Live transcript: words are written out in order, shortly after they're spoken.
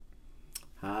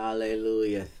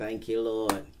Hallelujah. Thank you,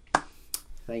 Lord.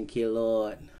 Thank you,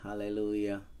 Lord.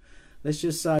 Hallelujah. Let's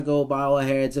just go bow our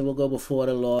heads and we'll go before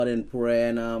the Lord in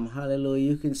prayer. And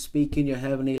hallelujah. You can speak in your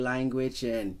heavenly language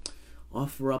and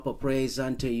offer up a praise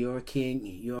unto your King,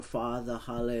 your Father.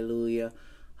 Hallelujah.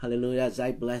 Hallelujah. As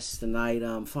I bless tonight,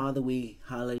 Father, we,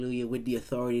 hallelujah, with the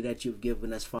authority that you've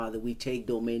given us, Father, we take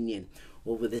dominion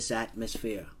over this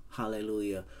atmosphere.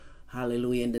 Hallelujah.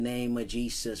 Hallelujah. In the name of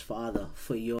Jesus, Father,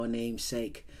 for your name's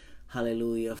sake.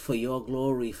 Hallelujah. For your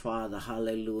glory, Father.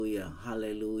 Hallelujah.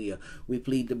 Hallelujah. We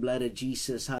plead the blood of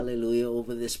Jesus, hallelujah,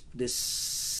 over this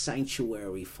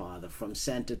sanctuary, Father, from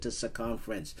center to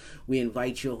circumference. We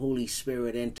invite your Holy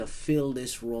Spirit in to fill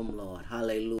this room, Lord.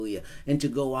 Hallelujah. And to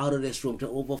go out of this room, to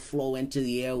overflow into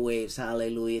the airwaves.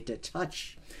 Hallelujah. To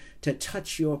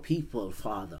touch your people,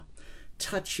 Father.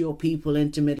 Touch your people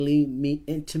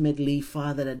intimately,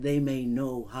 Father, that they may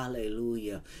know,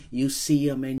 hallelujah. You see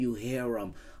them and you hear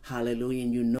them, hallelujah,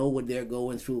 and you know what they're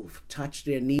going through. Touch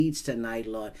their needs tonight,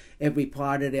 Lord. Every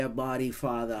part of their body,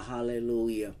 Father,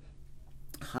 hallelujah.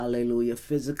 Hallelujah.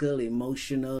 Physical,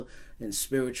 emotional, and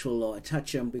spiritual, Lord.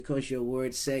 Touch them because your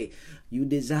words say you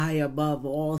desire above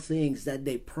all things that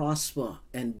they prosper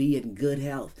and be in good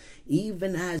health,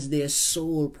 even as their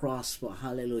soul prosper.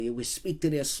 Hallelujah. We speak to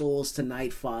their souls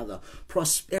tonight, Father.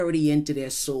 Prosperity into their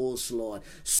souls, Lord.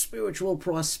 Spiritual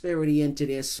prosperity into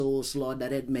their souls, Lord,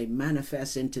 that it may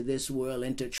manifest into this world,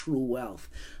 into true wealth.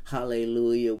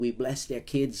 Hallelujah. We bless their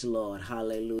kids, Lord.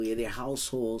 Hallelujah. Their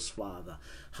households, Father.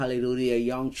 Hallelujah.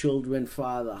 Young children,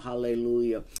 Father.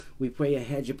 Hallelujah. We pray a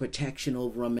hedge of protection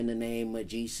over them in the name of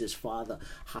Jesus, Father.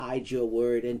 Hide your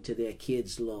word into their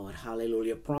kids, Lord.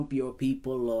 Hallelujah. Prompt your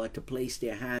people, Lord, to place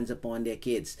their hands upon their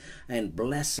kids and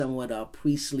bless them with a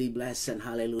priestly blessing.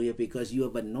 Hallelujah. Because you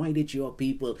have anointed your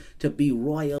people to be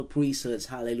royal priesthoods.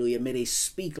 Hallelujah. May they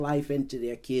speak life into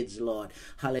their kids, Lord.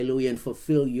 Hallelujah. And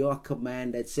fulfill your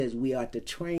command that says we are to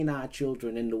train our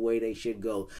children in the way they should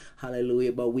go.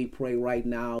 Hallelujah. But we pray right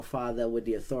now, Father, with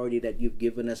the authority that you've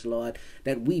given us, Lord,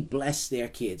 that we bless their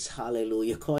kids.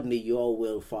 Hallelujah. According to your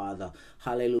will, Father.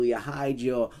 Hallelujah. Hide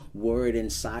your word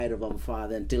inside of them,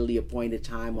 Father, until the appointed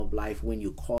time of life when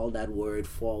you call that word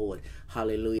forward.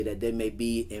 Hallelujah. That they may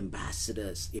be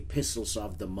ambassadors, epistles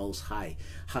of the Most High.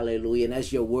 Hallelujah. And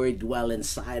as your word dwell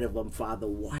inside of them, Father,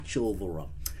 watch over them.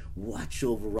 Watch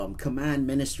over them. Command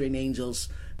ministering angels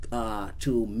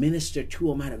to minister to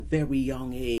them at a very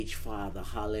young age, Father.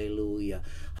 Hallelujah.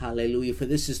 Hallelujah. For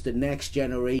this is the next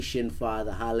generation,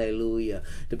 Father. Hallelujah.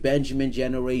 The Benjamin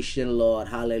generation, Lord.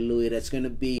 Hallelujah. That's going to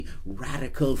be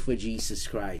radical for Jesus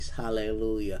Christ.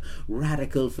 Hallelujah.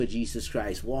 Radical for Jesus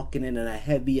Christ. Walking in a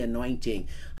heavy anointing.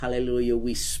 Hallelujah.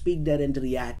 We speak that into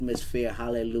the atmosphere.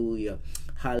 Hallelujah.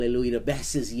 Hallelujah. The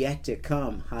best is yet to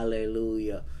come.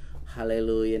 Hallelujah.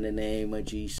 Hallelujah. In the name of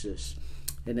Jesus.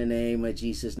 In the name of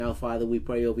Jesus. Now, Father, we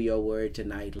pray over your word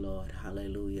tonight, Lord.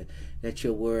 Hallelujah. Let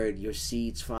your word, your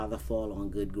seeds, Father, fall on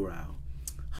good ground.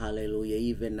 Hallelujah.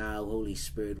 Even now, Holy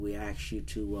Spirit, we ask you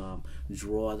to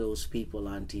draw those people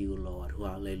unto you, Lord.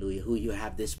 Hallelujah. Who you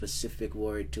have this specific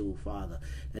word to, Father,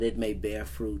 that it may bear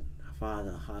fruit.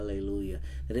 Father, hallelujah,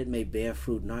 that it may bear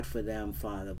fruit, not for them,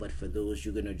 Father, but for those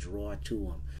you're going to draw to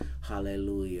them.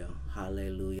 Hallelujah,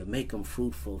 hallelujah. Make them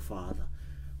fruitful, Father.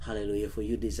 Hallelujah, for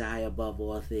you desire above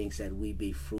all things that we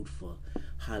be fruitful.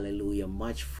 Hallelujah,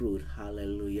 much fruit.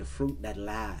 Hallelujah, fruit that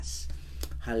lasts.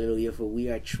 Hallelujah, for we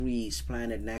are trees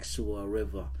planted next to a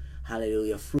river.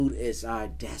 Hallelujah, fruit is our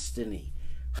destiny.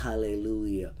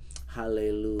 Hallelujah,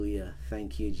 hallelujah.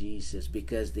 Thank you, Jesus,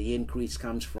 because the increase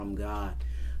comes from God.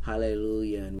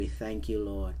 Hallelujah. And we thank you,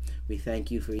 Lord. We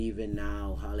thank you for even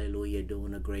now, hallelujah,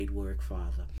 doing a great work,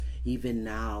 Father. Even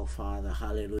now, Father,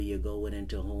 hallelujah, going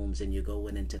into homes and you're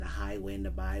going into the highway and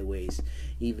the byways.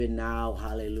 Even now,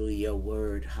 hallelujah, your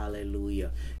word,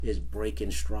 hallelujah, is breaking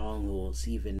strongholds.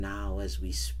 Even now as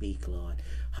we speak, Lord.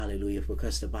 Hallelujah,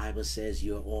 because the Bible says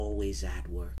you're always at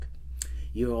work.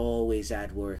 You're always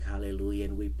at work. Hallelujah.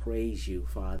 And we praise you,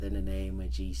 Father, in the name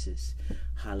of Jesus.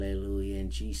 Hallelujah. In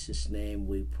Jesus' name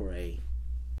we pray.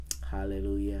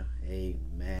 Hallelujah.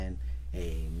 Amen.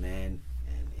 Amen.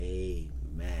 And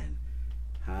amen.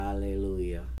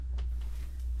 Hallelujah.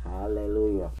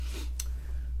 Hallelujah.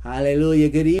 Hallelujah.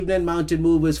 Good evening, Mountain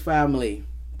Movers family.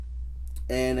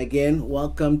 And again,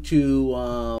 welcome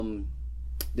to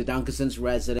the Duncanson's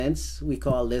residence. We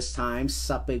call this time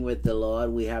Supping with the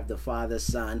Lord. We have the Father,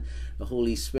 Son, the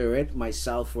Holy Spirit,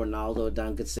 myself, Renaldo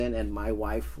Duncanson, and my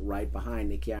wife right behind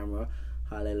the camera.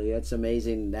 Hallelujah. It's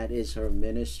amazing. That is her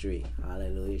ministry.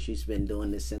 Hallelujah. She's been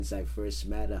doing this since I first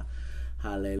met her.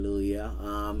 Hallelujah.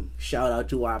 Shout out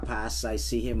to our pastor. I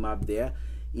see him up there.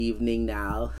 evening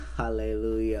now.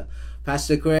 Hallelujah.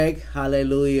 Pastor Craig,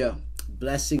 hallelujah.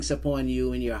 Blessings upon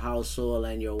you and your household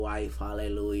and your wife.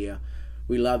 Hallelujah.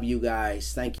 We love you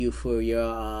guys. Thank you for your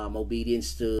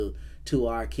obedience to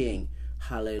our King.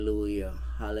 Hallelujah.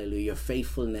 Hallelujah. Your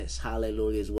faithfulness,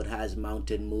 hallelujah, is what has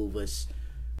mountain movers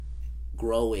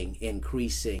growing,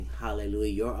 increasing.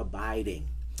 Hallelujah. You're abiding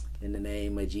in the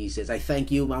name of Jesus. I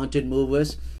thank you, mountain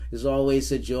movers. It's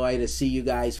always a joy to see you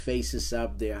guys' faces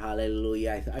up there.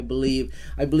 Hallelujah. I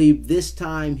believe this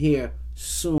time here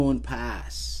soon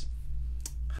pass.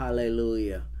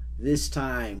 Hallelujah. This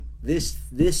time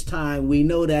we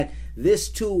know that this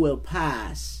too will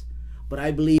pass, but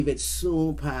I believe it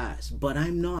soon pass. But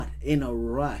I'm not in a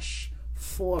rush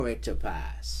for it to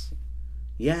pass.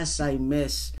 Yes, I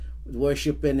miss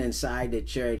worshiping inside the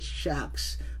church.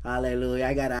 Shucks. Hallelujah.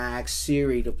 I gotta ask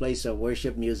Siri to play some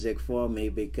worship music for me,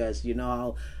 because you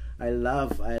know I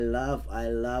love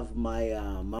my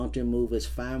Mountain Movers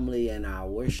family and our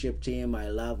worship team. I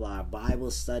love our Bible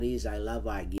studies. I love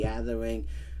our gathering.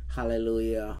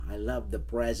 Hallelujah. I love the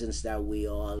presence that we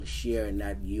all share and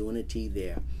that unity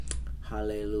there.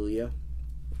 Hallelujah.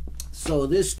 So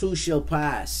this too shall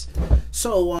pass.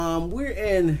 So we're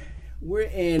in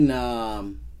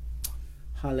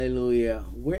hallelujah.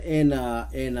 We're in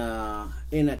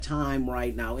a time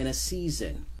right now, in a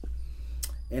season,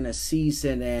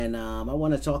 and I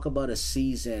want to talk about a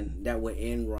season that we're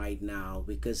in right now,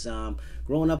 because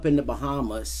growing up in the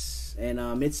Bahamas,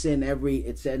 and it's in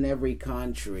every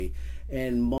country,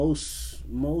 and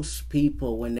most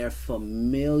people, when they're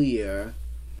familiar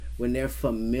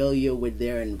with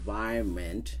their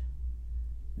environment,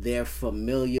 they're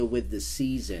familiar with the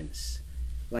seasons.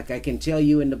 Like I can tell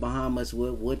you in the Bahamas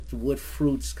what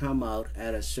fruits come out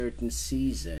at a certain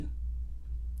season.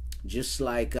 Just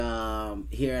like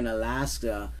here in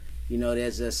Alaska, you know,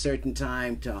 there's a certain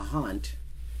time to hunt,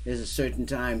 there's a certain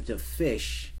time to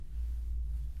fish,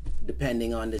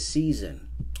 depending on the season.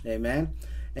 Amen.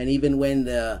 And even when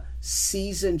the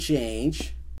season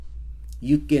change,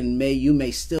 you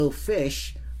may still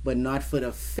fish, but not for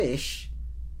the fish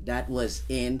that was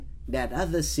in that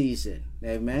other season.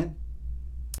 Amen.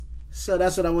 So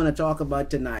that's what I want to talk about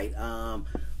tonight.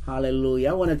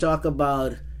 Hallelujah. I want to talk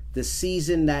about the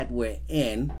season that we're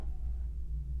in,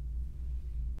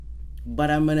 but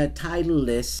I'm going to title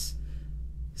this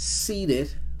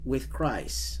Seated with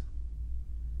Christ.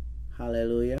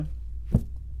 Hallelujah.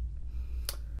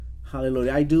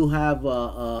 Hallelujah. I do have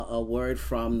a word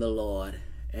from the Lord,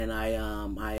 and I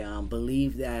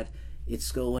believe that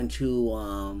it's going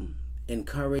to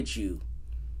encourage you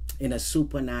in a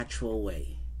supernatural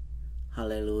way.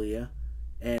 Hallelujah.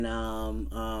 And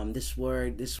this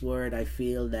word I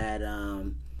feel that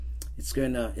it's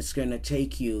gonna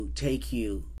take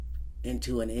you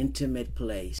into an intimate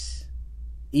place.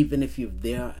 Even if you're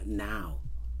there now,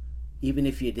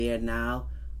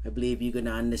 I believe you're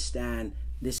gonna understand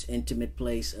this intimate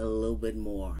place a little bit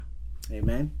more.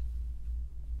 Amen.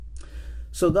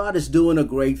 So God is doing a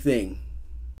great thing,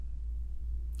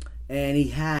 and He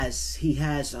has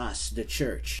us, the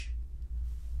church,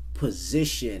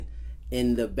 position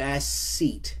in the best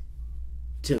seat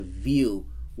to view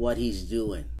what He's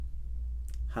doing.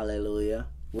 Hallelujah.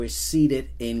 We're seated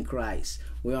in Christ.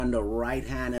 We're on the right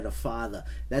hand of the Father.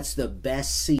 That's the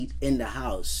best seat in the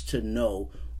house to know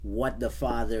what the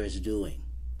Father is doing.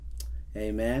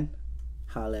 Amen.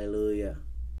 Hallelujah.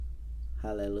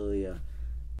 Hallelujah.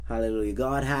 Hallelujah.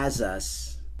 God has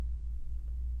us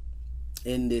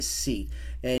in this seat.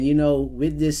 And you know,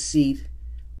 with this seat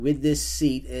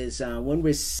is when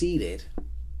we're seated,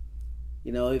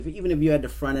 you know, even if you're at the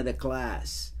front of the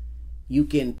class, you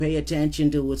can pay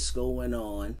attention to what's going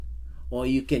on, or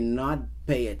you can not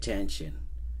pay attention.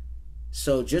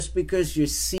 So just because you're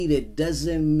seated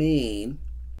doesn't mean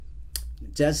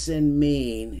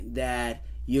that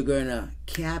you're gonna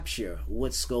capture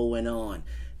what's going on.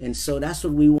 And so that's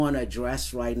what we want to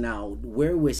address right now,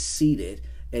 where we're seated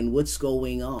and what's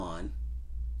going on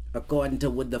according to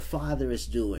what the Father is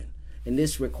doing. And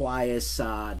this requires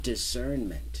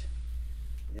discernment.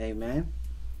 Amen.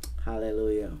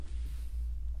 Hallelujah.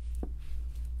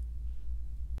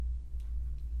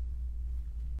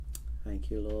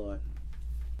 Thank you, Lord.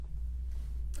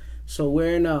 So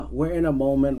we're in a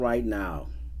moment right now.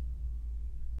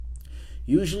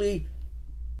 Usually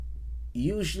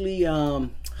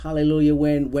hallelujah,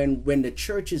 when the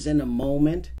church is in a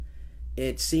moment,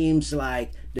 it seems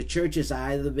like the church is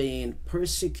either being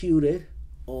persecuted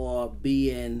or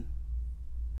being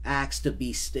asked to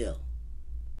be still.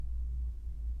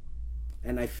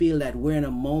 And I feel that we're in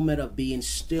a moment of being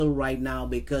still right now,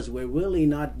 because we're really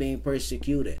not being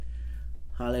persecuted.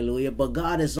 Hallelujah. But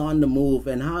God is on the move.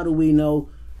 And how do we know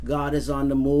God is on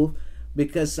the move?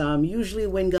 Because usually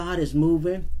when God is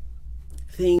moving,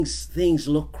 things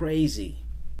look crazy.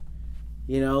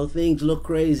 Things look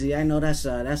crazy. I know that's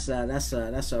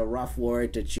a rough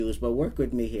word to choose, but work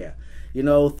with me here.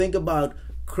 Think about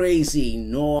crazy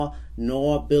Noah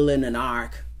building an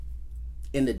ark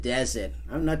in the desert.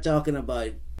 I'm not talking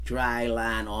about dry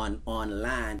land on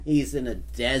land. He's in a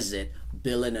desert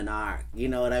building an ark. You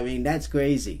know what I mean? That's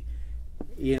crazy.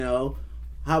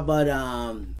 How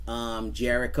about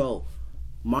Jericho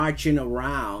marching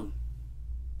around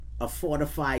a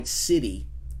fortified city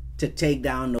to take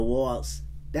down the walls?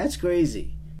 That's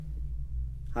crazy.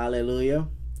 Hallelujah.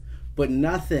 But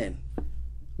nothing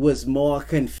was more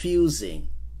confusing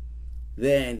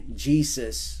than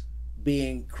Jesus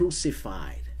being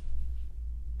crucified.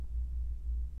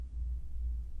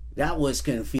 That was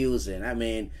confusing. I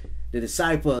mean, the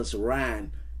disciples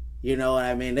ran. You know what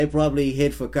I mean? They probably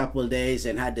hid for a couple of days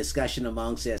and had discussion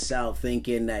amongst themselves,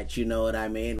 thinking that, you know what I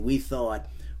mean, we thought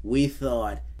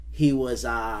he was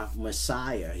our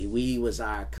Messiah. He was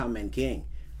our coming king.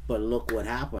 But look what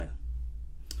happened.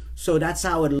 So that's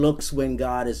how it looks when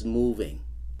God is moving.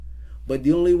 But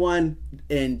the only one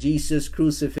in Jesus'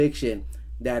 crucifixion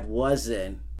that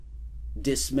wasn't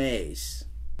dismayed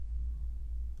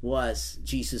was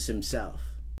Jesus himself.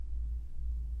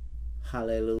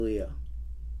 Hallelujah.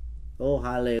 Oh,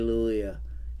 hallelujah.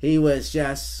 He was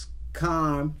just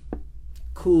calm,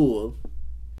 cool,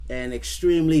 and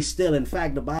extremely still. In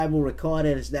fact, the Bible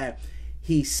recorded is that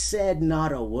he said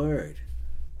not a word.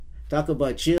 Talk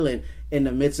about chilling in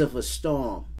the midst of a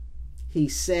storm. He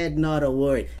said not a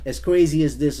word. As crazy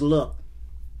as this look,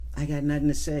 I got nothing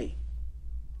to say.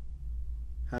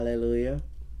 Hallelujah.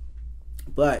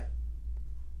 But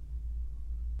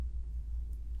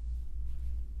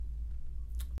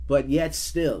yet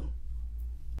still,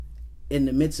 in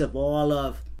the midst of all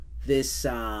of this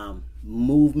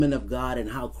movement of God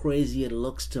and how crazy it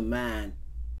looks to man,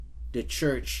 the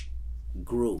church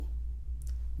grew.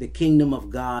 The kingdom of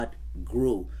God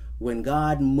grew. When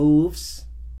God moves,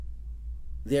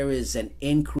 there is an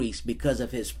increase because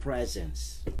of his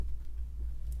presence.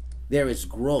 There is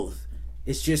growth.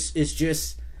 It's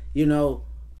just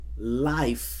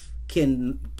life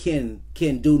can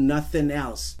do nothing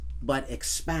else but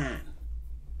expand.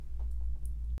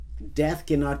 Death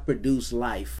cannot produce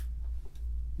life,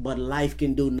 but life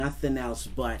can do nothing else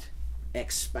but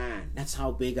expand. That's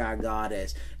how big our God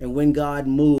is. And when God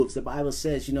moves, the Bible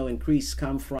says, increase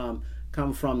come from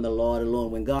the Lord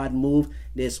alone. When God moves,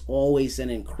 there's always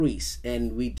an increase.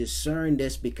 And we discern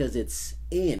this because it's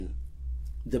in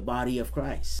the body of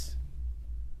Christ.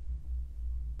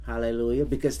 Hallelujah.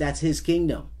 Because that's his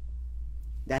kingdom.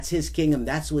 That's his kingdom.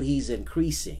 That's what he's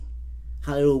increasing.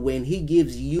 Hallelujah. When he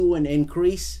gives you an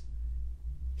increase,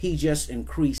 he just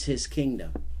increased his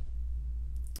kingdom.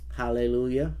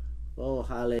 Hallelujah. Oh,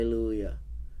 hallelujah.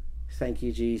 Thank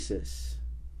you, Jesus.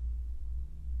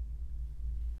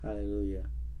 Hallelujah.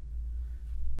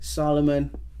 Solomon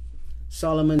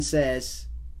says,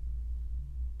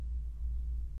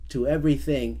 to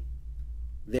everything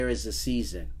there is a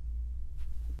season.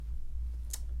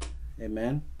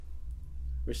 Amen.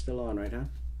 We're still on, right, huh?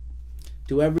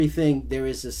 To everything there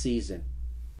is a season.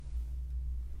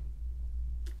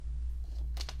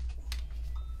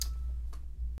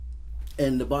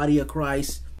 And the body of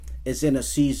Christ is in a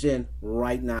season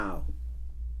right now.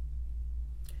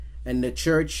 And the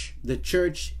church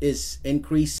is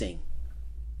increasing.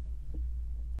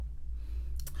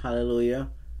 Hallelujah.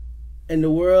 And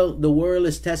the world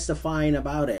is testifying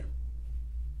about it.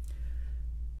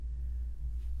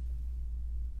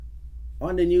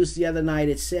 On the news the other night,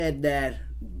 it said that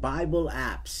Bible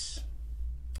apps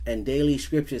and daily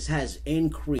scriptures has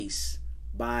increased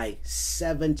by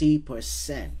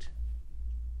 70%.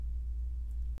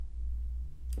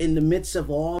 In the midst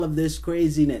of all of this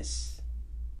craziness,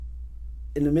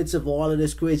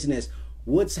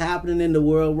 what's happening in the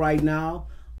world right now,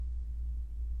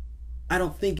 I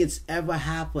don't think it's ever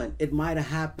happened. It might have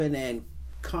happened in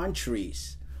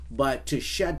countries, but to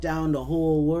shut down the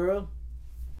whole world,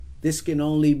 this can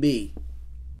only be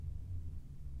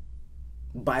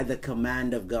by the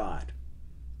command of God.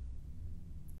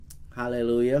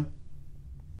 Hallelujah.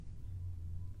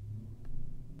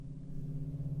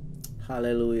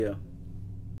 Hallelujah.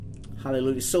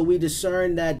 Hallelujah. So we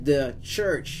discern that the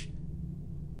church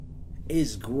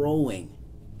is growing.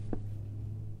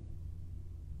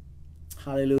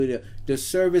 Hallelujah. The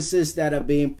services that are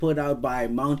being put out by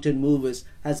Mountain Movers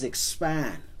has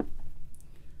expanded.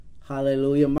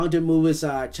 Hallelujah. Mountain Movers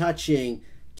are touching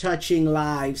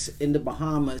lives in the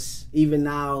Bahamas, even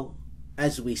now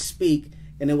as we speak,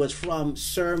 and it was from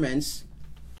sermons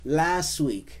last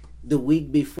week, the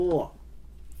week before.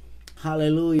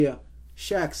 Hallelujah.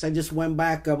 Shucks, I just went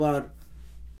back about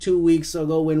 2 weeks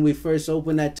ago when we first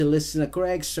opened that to listen to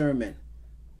Craig's sermon.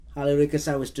 Hallelujah, because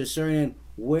I was discerning,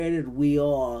 where did we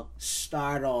all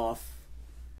start off?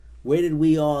 Where did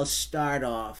we all start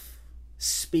off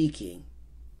speaking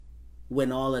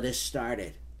when all of this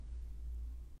started?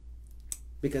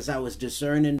 Because I was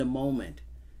discerning the moment.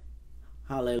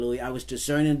 Hallelujah. I was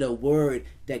discerning the word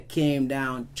that came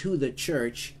down to the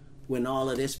church when all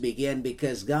of this began,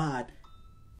 because God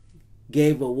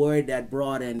gave a word that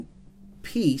brought in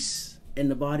peace in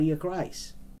the body of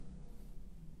Christ.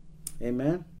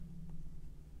 Amen.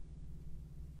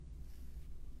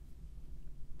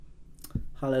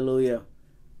 Hallelujah.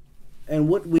 And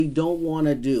what we don't want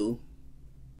to do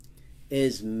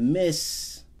is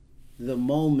miss the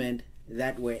moment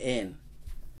that we're in.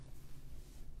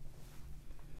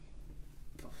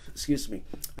 Excuse me.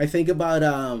 I think about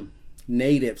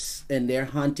natives and their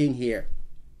hunting here,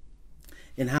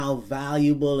 and how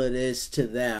valuable it is to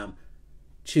them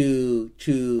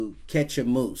to catch a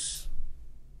moose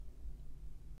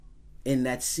in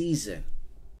that season.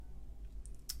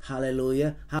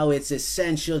 Hallelujah. How it's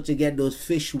essential to get those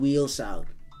fish wheels out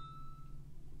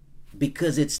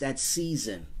because it's that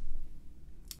season.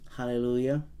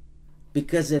 Hallelujah.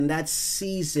 Because in that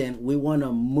season, we want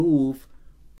to move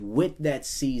with that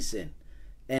season.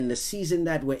 And the season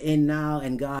that we're in now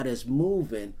and God is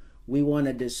moving, we want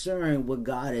to discern what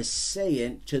God is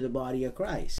saying to the body of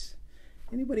Christ.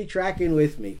 Anybody tracking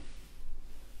with me?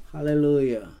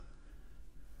 Hallelujah.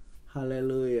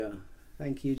 Hallelujah.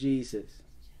 Thank you, Jesus.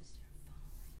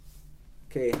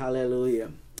 Okay,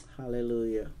 hallelujah.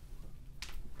 Hallelujah.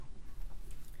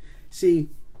 See,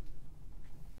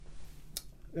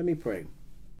 let me pray.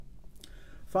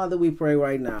 Father, we pray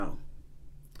right now,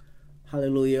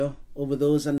 hallelujah, over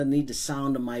those underneath the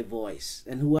sound of my voice,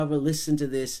 and whoever listened to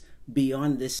this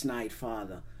beyond this night,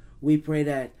 Father. We pray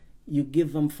that you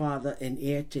give them, Father, an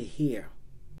ear to hear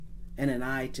and an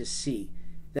eye to see,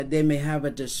 that they may have a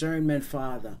discernment,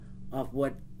 Father, of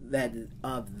what that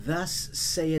of thus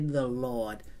saith the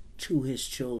Lord to his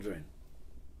children.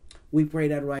 We pray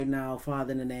that right now,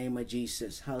 Father, in the name of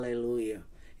Jesus. Hallelujah.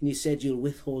 And you said you'll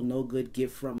withhold no good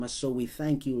gift from us. So we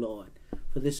thank you, Lord,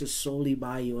 for this is solely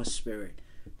by your Spirit.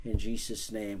 In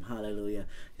Jesus' name, hallelujah.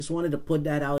 Just wanted to put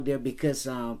that out there because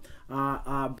our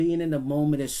being in the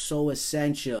moment is so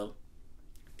essential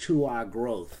to our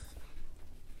growth.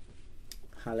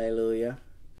 Hallelujah.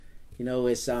 You know,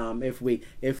 it's if we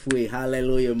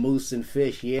hallelujah, moose and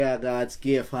fish, yeah, God's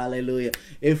gift, hallelujah.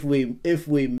 If we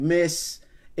miss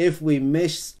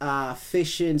our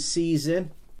fishing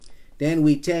season, then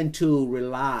we tend to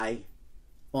rely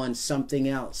on something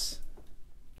else.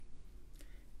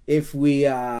 If we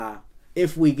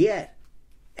get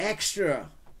extra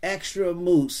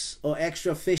moose or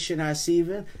extra fish in our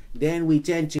season, then we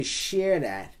tend to share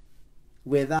that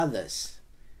with others.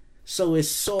 So it's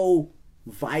so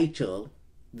vital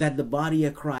that the body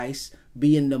of Christ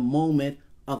be in the moment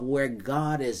of where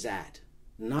God is at,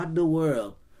 not the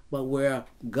world, but where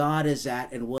God is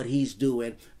at and what he's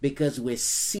doing, because we're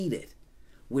seated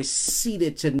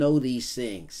to know these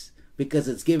things, because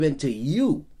it's given to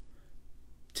you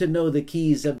to know the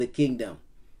keys of the kingdom.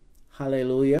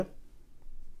 Hallelujah.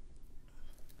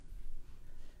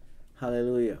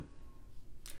 Hallelujah.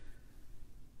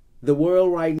 The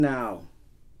world right now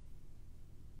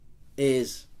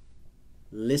is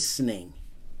listening.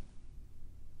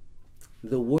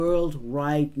 The world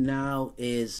right now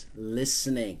is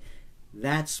listening.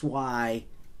 That's why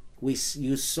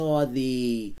you saw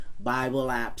the Bible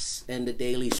apps and the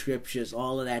daily scriptures,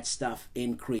 all of that stuff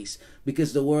increase,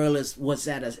 because the world is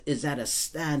at a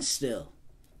standstill,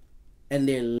 and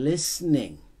they're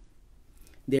listening.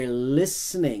 They're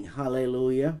listening.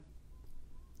 Hallelujah.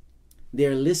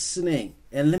 They're listening.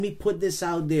 And let me put this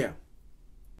out there.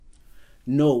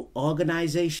 No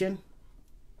organization,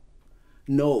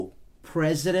 no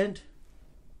president,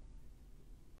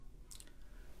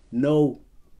 no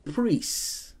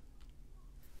priest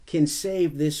can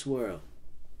save this world.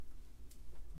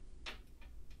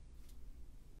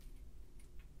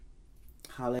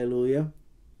 Hallelujah.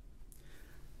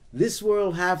 This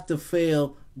world have to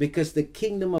fail because the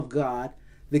kingdom of God,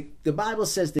 the Bible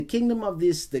says the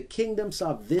kingdoms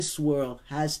of this world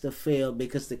has to fail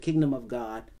because the kingdom of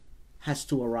God has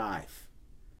to arrive.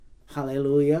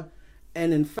 Hallelujah.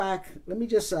 And in fact, let me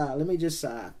just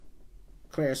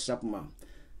clear something up.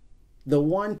 The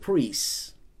one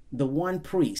priest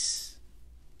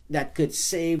that could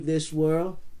save this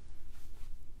world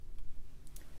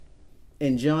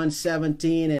in John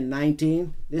 17 and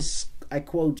 19, this I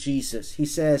quote Jesus. He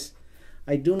says,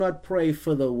 I do not pray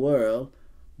for the world,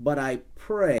 but I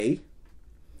pray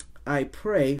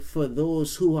for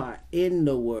those who are in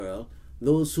the world,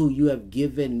 those who you have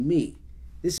given me.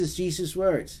 This is Jesus'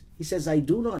 words. He says, I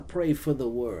do not pray for the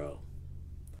world,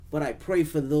 but I pray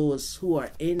for those who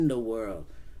are in the world.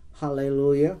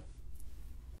 Hallelujah.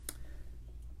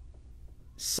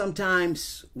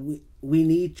 Sometimes we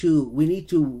need to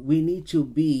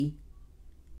be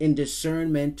in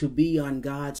discernment to be on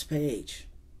God's page.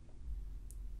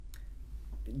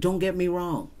 Don't get me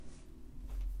wrong.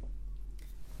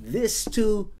 This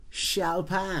too shall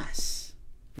pass.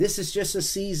 This is just a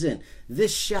season.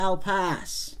 This shall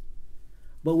pass.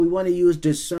 But we want to use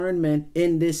discernment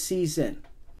in this season.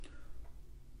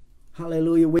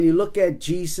 Hallelujah. When you look at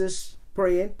Jesus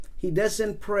praying, he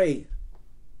doesn't pray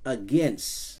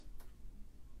against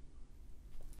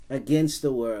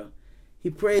the world.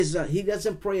 He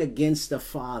doesn't pray against the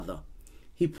Father.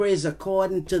 He prays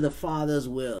according to the Father's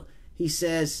will. He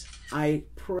says, I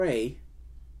pray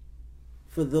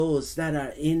for those that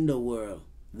are in the world,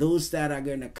 those that are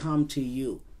going to come to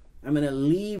you. I'm going to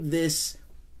leave this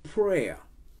prayer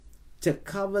to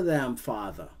cover them,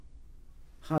 Father.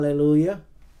 Hallelujah.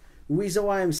 The reason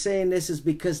why I'm saying this is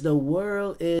because the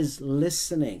world is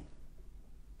listening.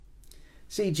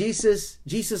 See,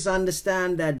 Jesus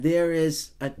understands that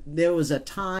there was a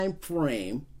time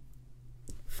frame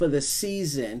for the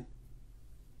season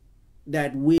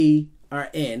that we are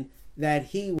in, that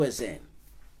he was in.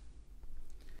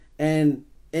 And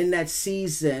in that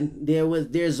season,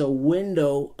 there's a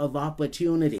window of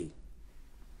opportunity.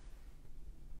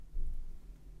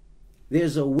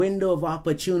 There's a window of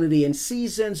opportunity, and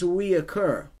seasons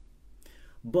reoccur.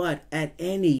 But at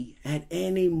any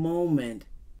moment,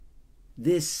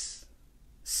 this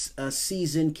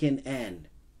season can end.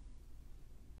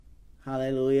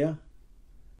 Hallelujah.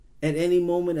 At any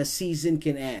moment, a season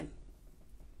can end.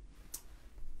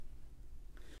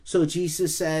 So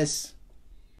Jesus says,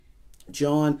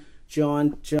 John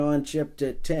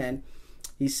chapter 10,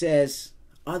 he says,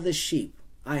 other sheep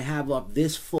I have of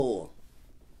this fold.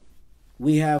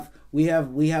 We have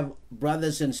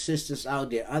brothers and sisters out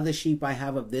there. Other sheep I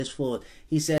have of this fold.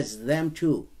 He says, them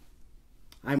too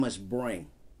I must bring.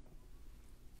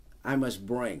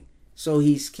 So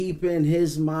he's keeping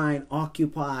his mind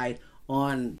occupied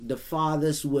on the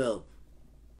Father's will.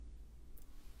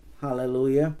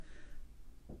 Hallelujah.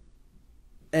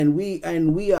 And we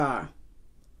are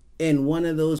in one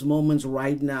of those moments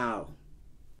right now.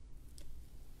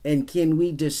 And can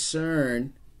we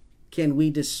discern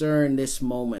this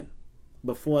moment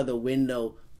before the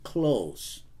window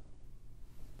closes?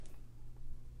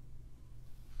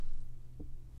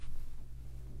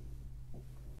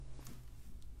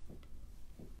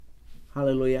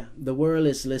 Hallelujah. The world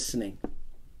is listening.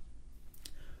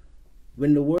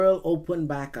 When the world opened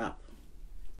back up,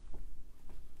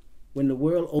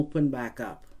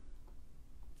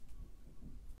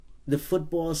 the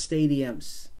football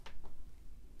stadiums,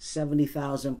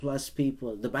 70,000 plus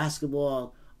people, the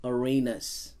basketball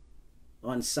arenas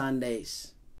on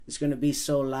Sundays, it's going to be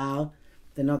so loud,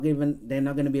 they're not going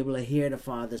to be able to hear the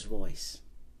Father's voice.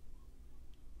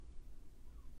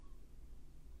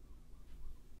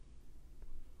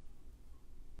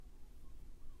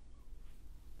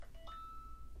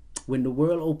 When the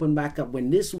world opened back up,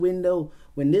 when this window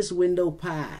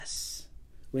pass,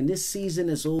 when this season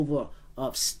is over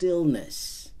of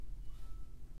stillness,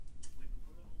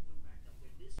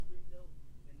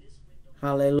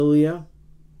 hallelujah,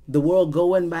 the world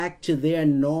going back to their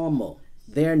norm.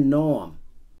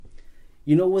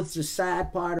 You know what's the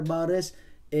sad part about this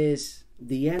is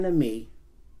the enemy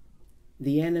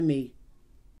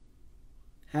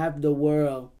have the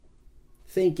world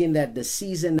thinking that the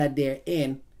season that they're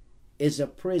in is a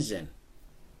prison.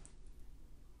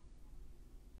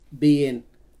 Being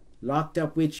locked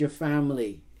up with your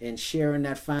family and sharing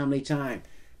that family time,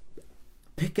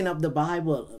 picking up the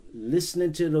Bible,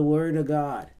 listening to the Word of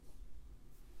God.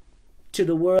 To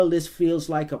the world, this feels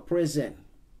like a prison,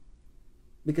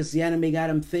 because the enemy got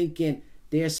them thinking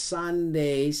their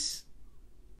Sundays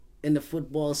in the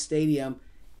football stadium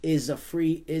is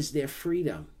their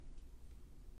freedom.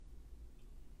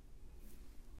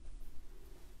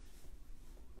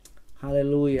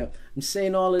 Hallelujah. I'm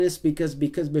saying all of this because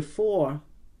before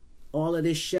all of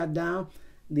this shut down,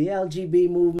 the LGBT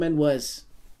movement was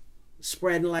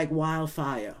spreading like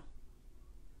wildfire.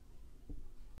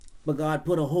 But God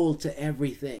put a hold to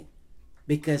everything,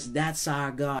 because that's our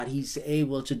God. He's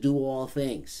able to do all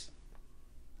things.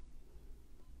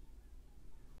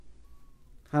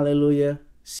 Hallelujah.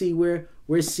 See, we're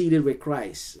seated with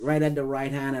Christ, right at the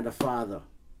right hand of the Father.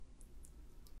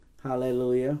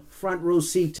 Hallelujah. Front row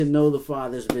seat to know the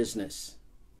Father's business.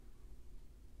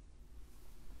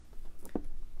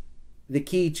 The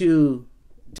key to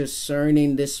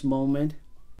discerning this moment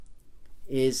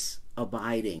is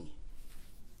abiding.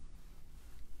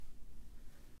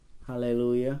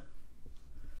 Hallelujah.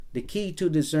 The key to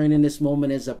discerning this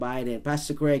moment is abiding.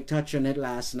 Pastor Craig touched on it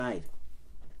last night.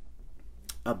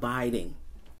 Abiding.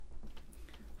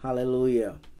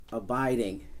 Hallelujah.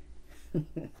 Abiding.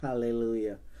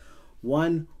 Hallelujah.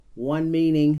 One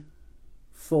meaning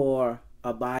for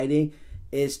abiding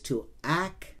is to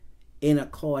act in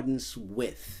accordance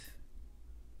with.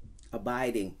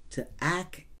 Abiding. To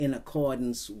act in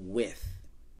accordance with.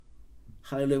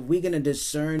 Hallelujah. If we're going to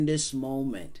discern this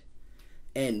moment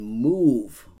and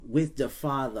move with the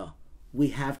Father, we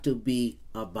have to be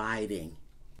abiding.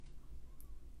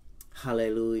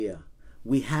 Hallelujah.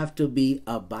 We have to be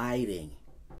abiding,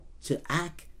 to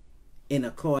act in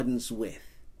accordance with,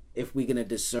 if we're going to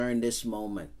discern this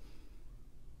moment.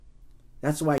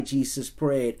 That's why Jesus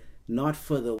prayed not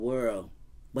for the world,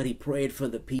 but he prayed for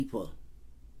the people.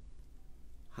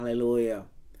 Hallelujah.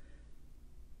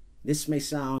 This may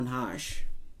sound harsh,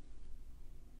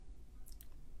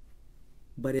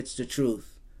 but it's the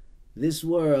truth. This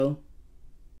world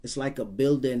is like a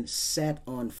building set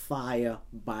on fire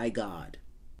by God.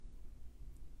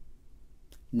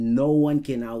 No one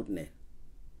can outen it.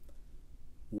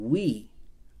 We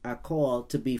are called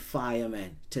to be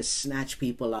firemen, to snatch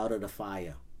people out of the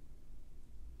fire.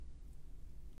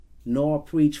 Noah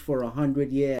preached for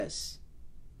 100 years,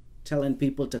 telling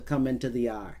people to come into the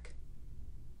ark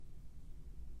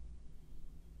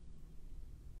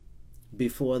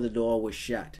before the door was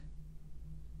shut.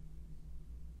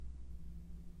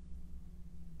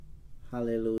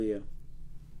 Hallelujah.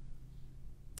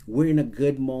 We're in a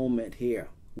good moment here.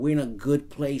 We're in a good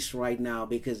place right now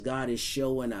because God is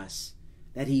showing us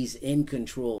that he's in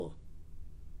control,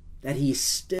 that he's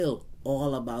still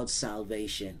all about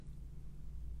salvation.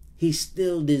 He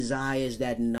still desires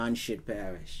that none should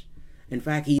perish. In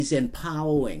fact, he's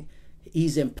empowering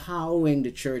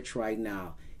the church right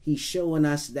now. He's showing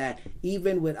us that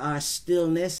even with our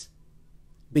stillness,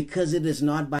 because it is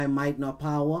not by might nor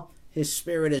power, his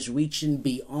spirit is reaching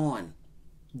beyond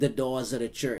the doors of the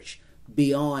church,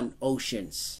 beyond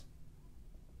oceans.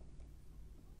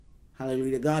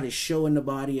 Hallelujah. God is showing the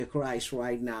body of Christ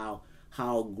right now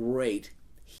how great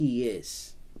he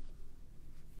is.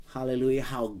 Hallelujah.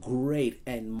 How great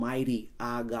and mighty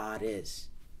our God is.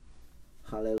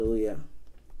 Hallelujah.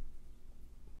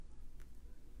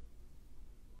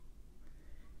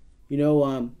 You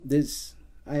know,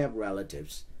 I have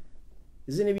relatives.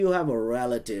 Does any of you have a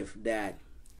relative that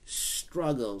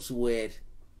struggles with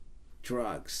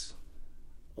drugs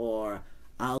or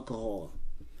alcohol?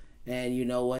 And you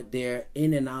know what? They're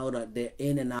in and out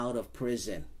of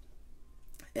prison.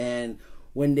 And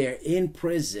when they're in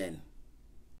prison,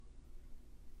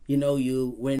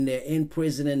 when they're in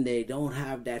prison and they don't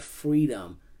have that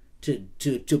freedom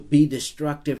to be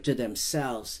destructive to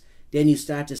themselves, then you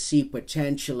start to see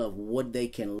potential of what they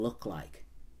can look like.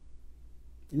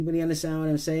 Anybody understand what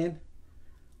I'm saying?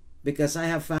 Because I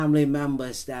have family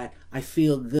members that I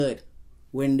feel good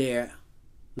when they're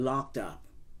locked up,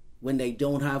 when they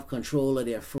don't have control of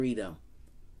their freedom,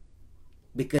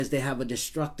 because they have a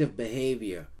destructive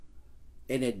behavior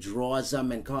and it draws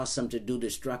them and causes them to do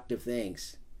destructive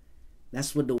things.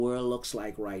 That's what the world looks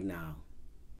like right now.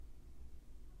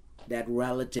 That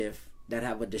relative that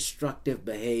have a destructive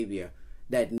behavior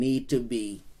that need to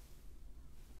be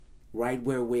right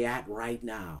where we're at right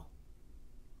now,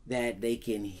 that they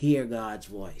can hear God's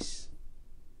voice.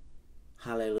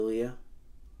 Hallelujah.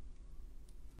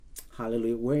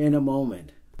 Hallelujah. We're in a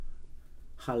moment.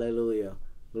 Hallelujah.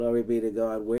 Glory be to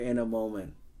God. We're in a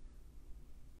moment.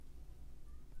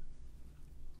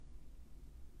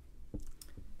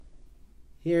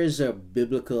 Here's a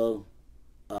biblical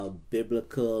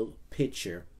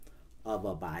picture of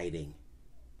abiding.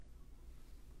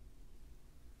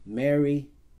 Mary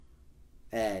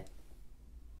and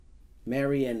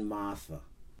Martha.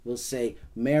 We'll say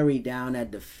Mary down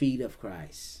at the feet of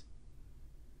Christ.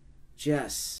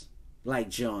 Just like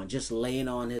John, just laying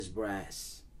on his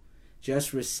breast.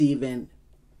 Just receiving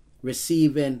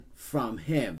from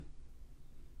him.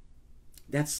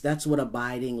 That's what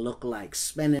abiding look like.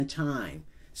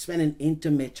 Spending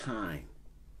intimate time.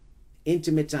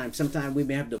 Intimate time. Sometimes we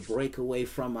may have to break away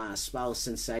from our spouse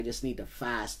and say, I just need to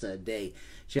fast a day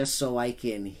just so I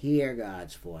can hear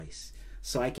God's voice,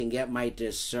 so I can get my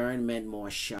discernment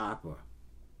more sharper.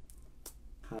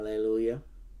 Hallelujah.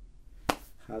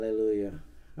 Hallelujah.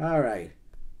 All right.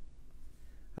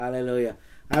 Hallelujah.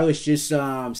 I was just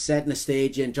setting the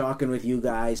stage and talking with you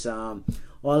guys. All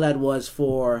that was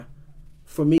for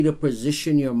me to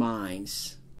position your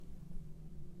minds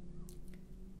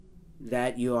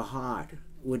that your heart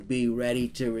would be ready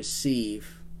to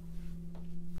receive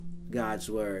God's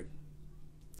word.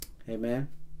 Amen.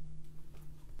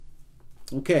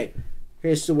 Okay,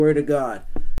 here's the word of God.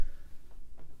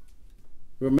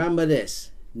 Remember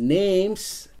this.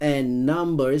 Names and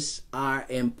numbers are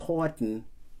important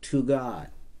to God.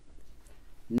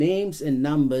 Names and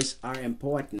numbers are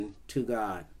important to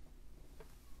God.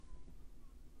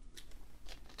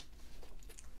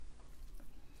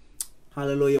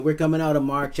 Hallelujah. We're coming out of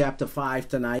Mark chapter 5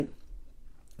 tonight,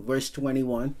 verse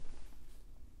 21.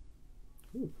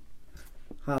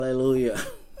 Hallelujah.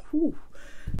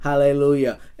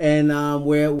 Hallelujah. And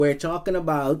we're talking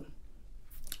about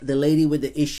the lady with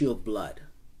the issue of blood.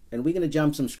 And we're going to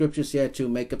jump some scriptures here to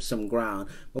make up some ground.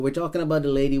 But we're talking about the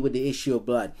lady with the issue of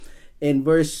blood. In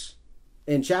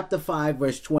chapter 5,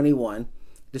 verse 21,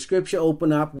 the scripture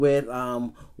open up with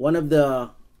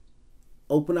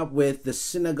the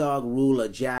synagogue ruler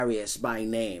Jairus by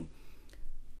name,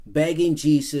 begging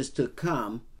Jesus to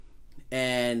come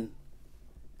and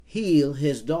heal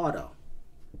his daughter.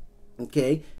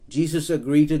 Okay, Jesus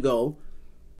agreed to go.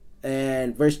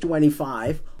 And verse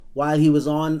 25, while he was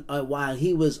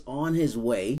on his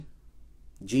way,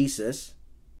 Jesus,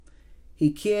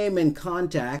 he came in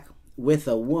contact with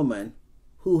a woman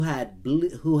who had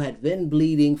been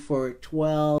bleeding for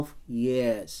 12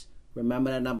 years.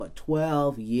 Remember that number,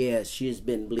 12 years she's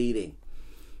been bleeding.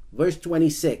 Verse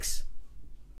 26,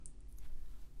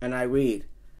 and I read,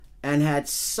 and had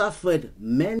suffered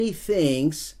many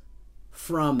things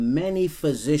from many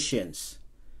physicians.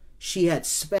 She had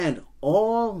spent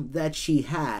all that she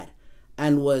had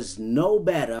and was no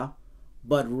better,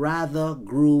 but rather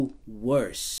grew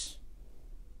worse.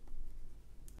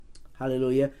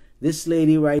 Hallelujah. This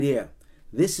lady right here,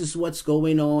 this is what's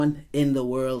going on in the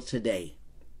world today.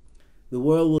 The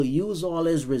world will use all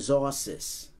its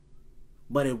resources,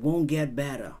 but it won't get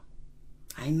better.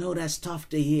 I know that's tough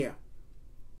to hear,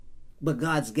 but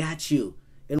God's got you.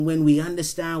 And when we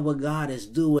understand what God is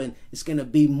doing, it's going to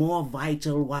be more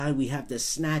vital while we have to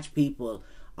snatch people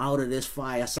out of this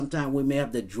fire. Sometimes we may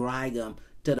have to drag them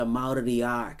to the mouth of the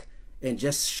ark and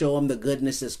just show them the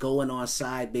goodness that's going on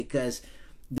side, because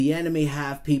the enemy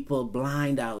have people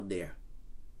blind out there.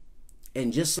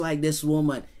 And just like this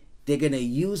woman, they're going to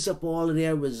use up all of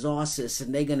their resources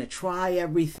and they're going to try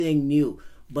everything new,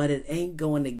 but it ain't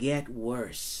going to get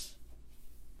worse.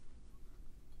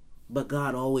 But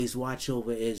God always watch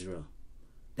over Israel.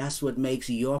 That's what makes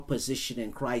your position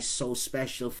in Christ so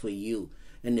special for you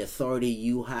and the authority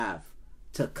you have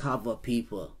to cover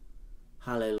people.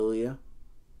 Hallelujah.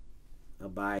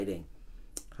 Abiding.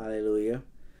 Hallelujah.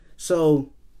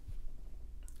 So,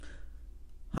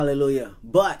 hallelujah.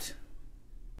 But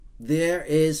there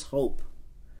is hope.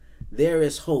 There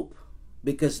is hope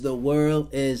because the world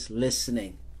is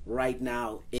listening right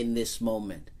now in this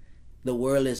moment. The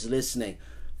world is listening.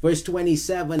 Verse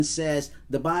 27 says,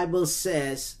 the Bible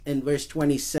says in verse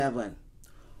 27,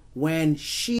 when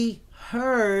she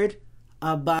heard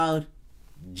about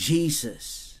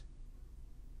Jesus.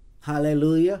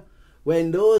 Hallelujah.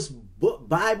 When those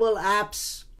Bible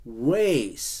apps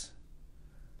raise,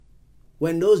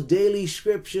 when those daily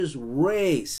scriptures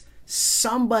raise,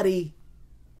 somebody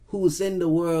who's in the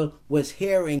world was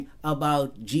hearing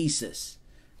about Jesus.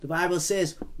 The Bible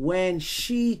says when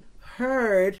she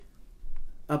heard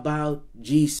about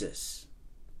Jesus.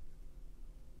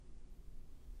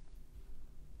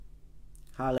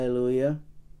 Hallelujah.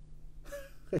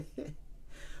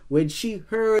 When she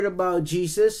heard about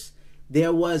Jesus,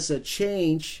 there was a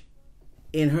change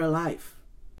in her life.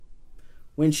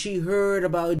 When she heard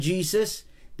about Jesus,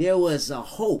 there was a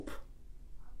hope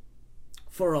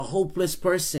for a hopeless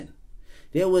person.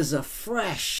 There was a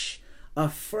fresh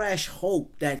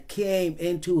hope that came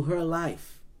into her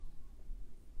life.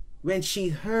 When she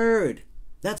heard,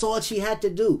 that's all she had to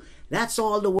do. That's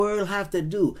all the world have to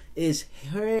do is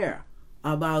hear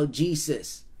about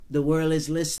Jesus. The world is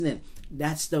listening.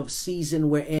 That's the season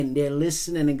we're in. They're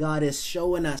listening, and God is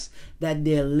showing us that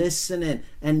they're listening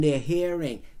and they're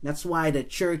hearing. That's why the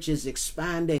church is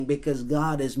expanding, because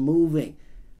God is moving.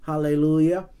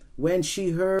 Hallelujah. When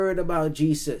she heard about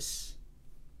Jesus,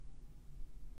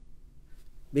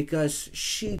 because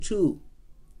she too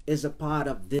is a part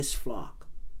of this flock.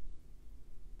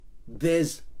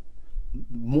 There's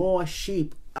more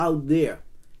sheep out there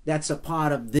that's a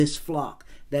part of this flock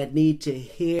that need to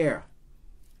hear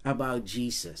about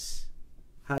Jesus.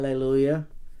 Hallelujah.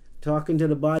 Talking to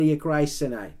the body of Christ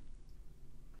tonight.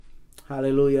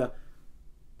 Hallelujah.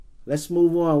 Let's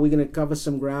move on. We're going to cover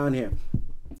some ground here.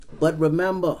 But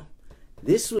remember,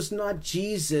 this was not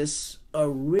Jesus'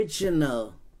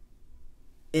 original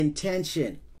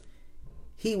intention.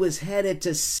 He was headed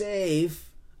to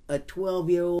save a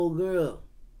 12-year-old girl.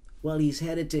 Well, he's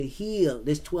headed to heal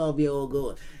this 12-year-old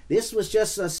girl. This was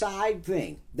just a side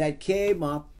thing that came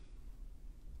up.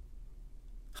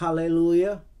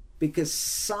 Hallelujah. Because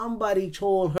somebody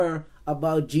told her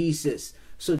about Jesus.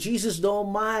 So Jesus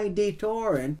don't mind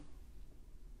detouring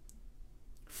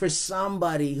for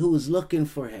somebody who's looking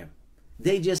for him.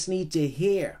 They just need to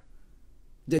hear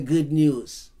the good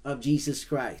news of Jesus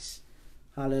Christ.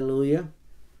 Hallelujah.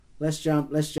 Let's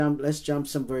jump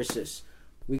some verses.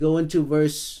 We go into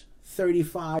verse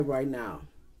 35 right now.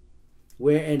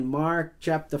 We're in Mark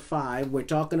chapter 5. We're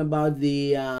talking about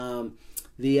the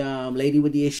lady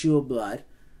with the issue of blood.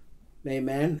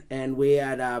 Amen. And we're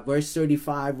at verse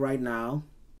 35 right now.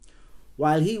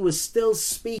 While he was still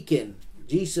speaking,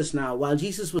 while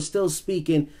Jesus was still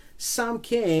speaking, some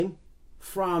came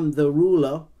from the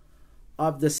ruler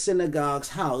of the synagogue's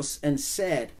house and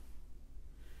said,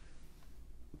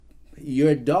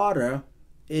 "Your daughter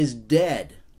is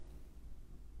dead.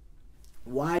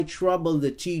 Why trouble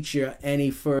the teacher any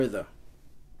further?"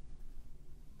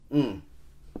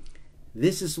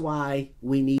 This is why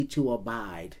we need to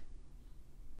abide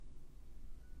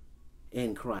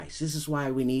in Christ. This is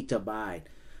why we need to abide.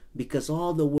 Because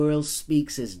all the world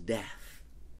speaks is death.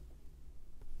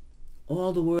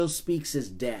 All the world speaks is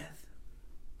death.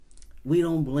 We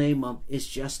don't blame them. It's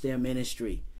just their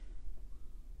ministry.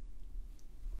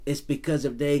 It's because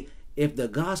if the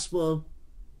gospel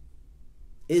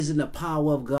isn't the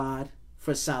power of God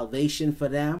for salvation for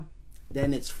them,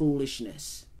 then it's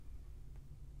foolishness.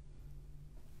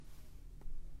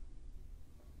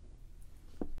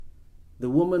 The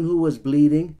woman who was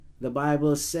bleeding, the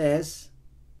Bible says,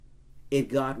 it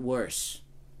got worse.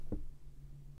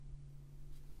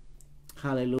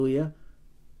 Hallelujah.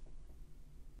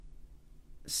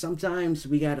 Sometimes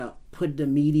we got to put the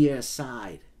media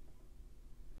aside.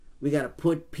 We got to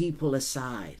put people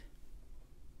aside.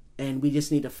 And we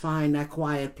just need to find that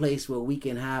quiet place where we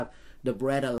can have the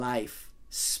bread of life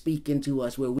speaking to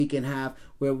us, where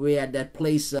we're at that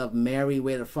place of Mary,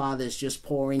 where the Father is just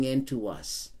pouring into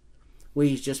us. Where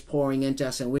he's just pouring into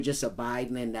us and we're just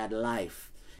abiding in that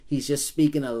life. He's just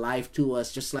speaking a life to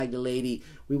us, just like the lady.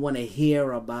 We want to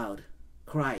hear about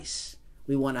Christ.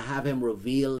 We want to have him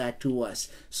reveal that to us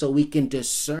so we can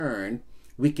discern.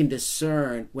 We can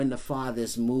discern when the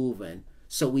Father's moving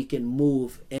so we can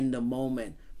move in the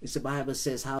moment. It's the Bible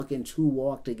says, how can two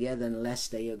walk together unless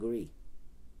they agree?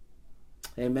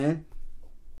 Amen.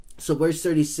 So verse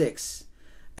 36.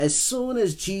 As soon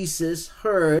as Jesus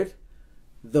heard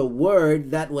the word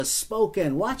that was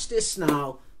spoken. Watch this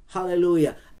now.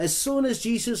 Hallelujah. As soon as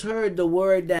Jesus heard the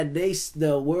word that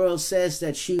the world says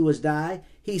that she was died,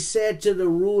 he said to the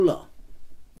ruler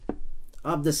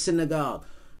of the synagogue,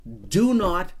 "Do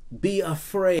not be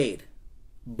afraid,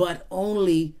 but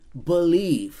only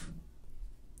believe."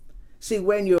 See,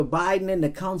 when you're abiding in the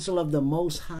counsel of the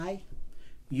Most High,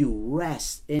 you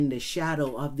rest in the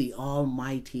shadow of the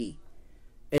Almighty,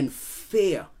 and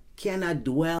fear cannot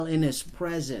dwell in his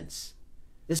presence.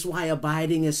 That's why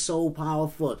abiding is so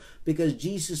powerful, because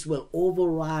Jesus will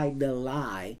override the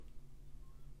lie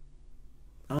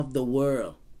of the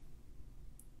world.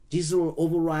 Jesus will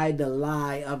override the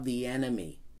lie of the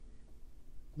enemy.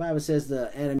 The Bible says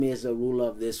the enemy is the ruler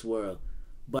of this world,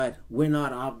 but we're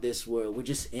not of this world. We're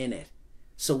just in it.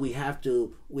 So we have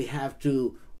to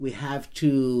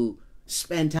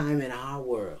spend time in our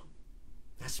world.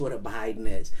 That's what abiding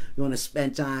is. We want to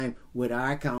spend time with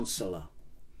our counselor.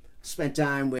 Spend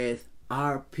time with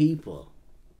our people.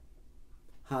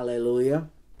 Hallelujah.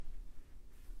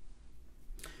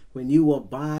 When you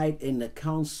abide in the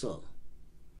counsel,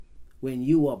 when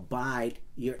you abide,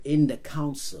 you're in the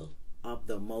counsel of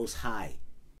the Most High.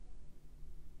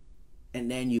 And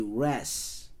then you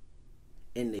rest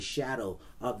in the shadow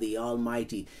of the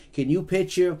Almighty. Can you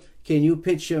picture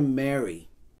Mary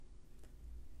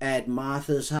at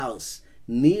Martha's house,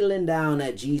 kneeling down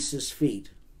at Jesus' feet?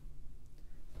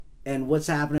 And what's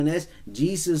happening is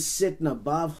Jesus sitting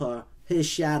above her, his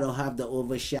shadow have to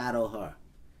overshadow her.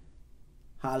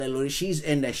 Hallelujah. She's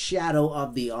in the shadow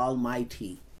of the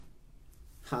Almighty.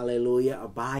 Hallelujah.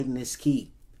 Abiding is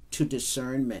key to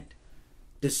discernment.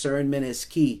 Discernment is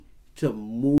key to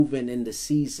moving in the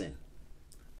season.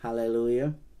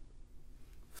 Hallelujah.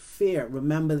 Fear,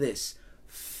 remember this.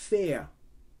 Fear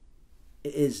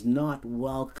is not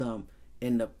welcome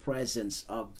in the presence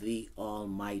of the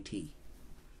Almighty.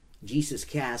 Jesus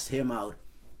cast him out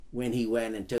when he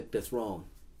went and took the throne.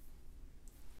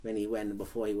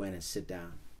 Before he went and sit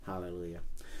down. Hallelujah.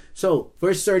 So,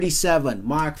 verse 37,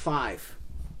 Mark 5.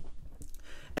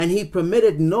 And he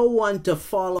permitted no one to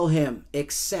follow him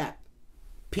except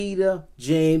Peter,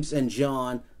 James, and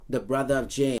John, the brother of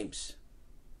James.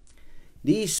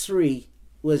 These three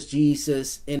was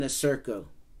Jesus' inner circle.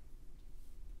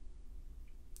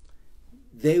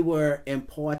 They were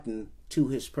important to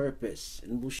his purpose.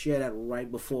 And we'll share that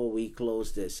right before we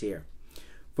close this here.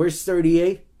 Verse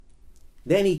 38.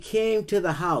 Then he came to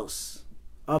the house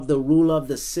of the ruler of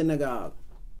the synagogue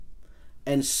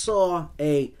and saw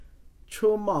a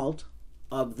tumult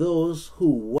of those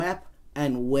who wept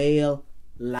and wailed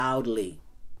loudly.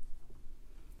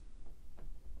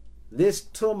 This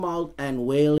tumult and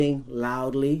wailing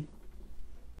loudly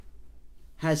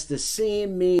has the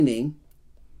same meaning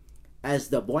as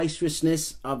the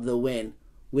boisterousness of the wind,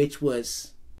 which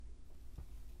was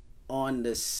on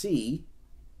the sea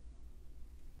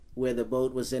where the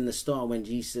boat was in the storm when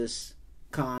Jesus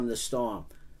calmed the storm.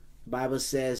 The Bible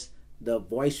says the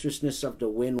boisterousness of the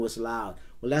wind was loud.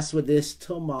 Well, that's what this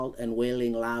tumult and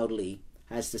wailing loudly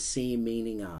has the same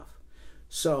meaning of.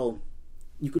 So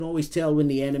you can always tell when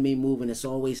the enemy moving, it's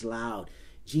always loud.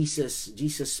 Jesus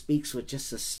speaks with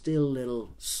just a still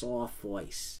little soft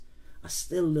voice. A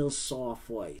still little soft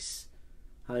voice.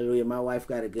 Hallelujah. My wife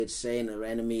got a good saying, the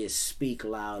enemy is speak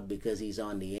loud because he's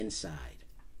on the inside.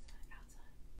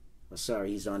 Oh,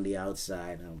 sorry, he's on the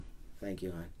outside. Thank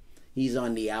you, hon. He's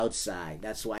on the outside.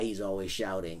 That's why he's always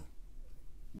shouting.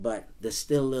 But the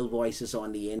still little voice is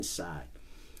on the inside.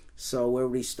 So where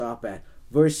would he stop at?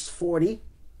 Verse 40.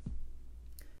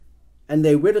 And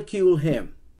they ridiculed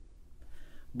him.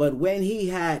 But when he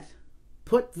had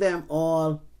put them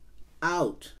all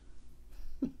out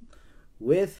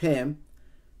with him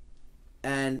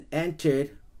and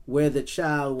entered where the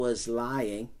child was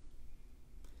lying,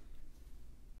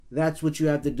 that's what you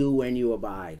have to do when you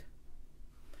abide.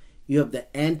 You have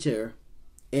to enter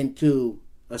into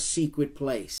a secret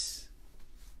place.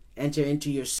 Enter into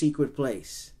your secret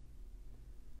place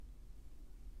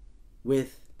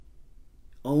with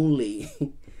only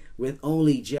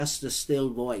just a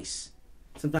still voice.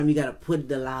 Sometimes you got to put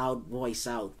the loud voice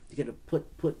out. You got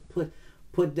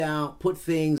to put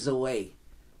things away.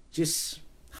 Just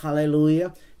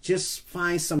hallelujah. Just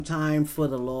find some time for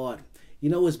the Lord. You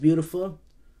know what's beautiful?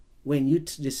 When you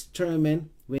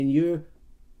when you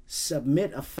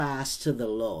submit a fast to the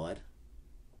Lord,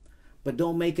 but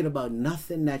don't make it about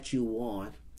nothing that you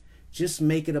want. Just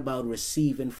make it about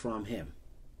receiving from him.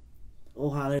 Oh,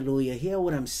 hallelujah. Hear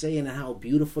what I'm saying and how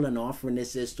beautiful an offering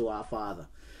this is to our Father.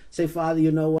 Say, Father,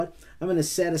 you know what? I'm going to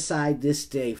set aside this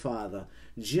day, Father,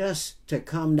 just to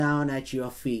come down at your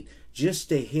feet, just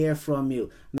to hear from you. I'm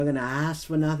not going to ask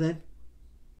for nothing.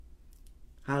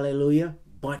 Hallelujah.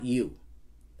 But you.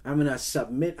 I'm going to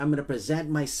submit. I'm going to present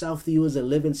myself to you as a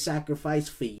living sacrifice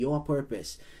for your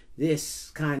purpose. This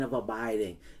kind of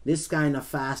abiding, this kind of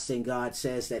fasting, God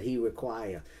says that he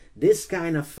requires. This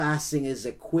kind of fasting is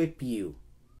equip you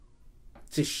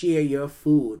to share your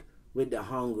food with the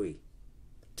hungry,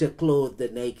 to clothe the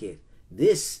naked.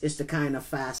 This is the kind of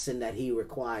fasting that he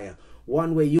requires.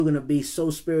 One where you're going to be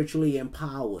so spiritually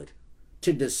empowered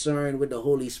to discern with the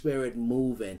Holy Spirit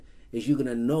moving, is you're going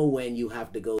to know when you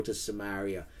have to go to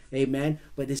Samaria. Amen.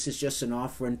 But this is just an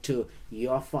offering to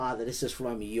your Father. This is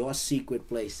from your secret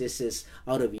place. This is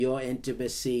out of your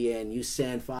intimacy. And you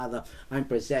saying, Father, I'm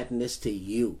presenting this to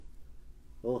you.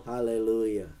 Oh,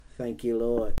 hallelujah. Thank you,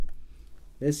 Lord.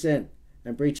 Listen,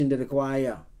 I'm preaching to the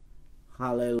choir.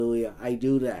 Hallelujah. I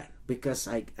do that because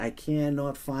I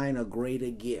cannot find a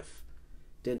greater gift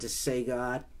than to say,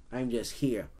 God, I'm just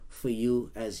here for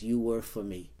you as you were for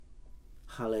me.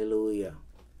 Hallelujah.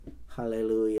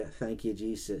 Hallelujah. Thank you,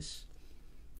 Jesus.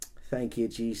 Thank you,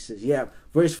 Jesus. Yeah.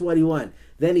 Verse 41.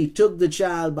 Then he took the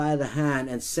child by the hand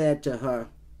and said to her,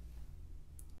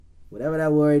 whatever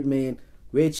that word means,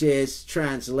 which is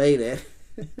translated,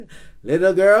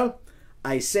 little girl,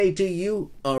 I say to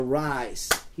you, arise.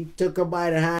 He took her by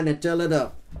the hand and tell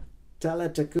her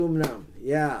to come now.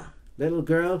 Yeah. Little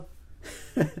girl,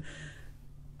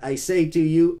 I say to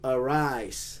you,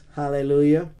 arise.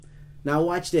 Hallelujah. Now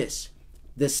watch this.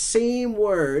 The same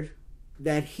word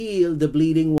that healed the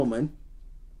bleeding woman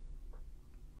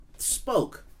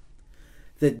spoke.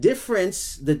 The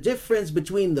difference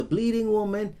between the bleeding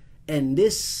woman and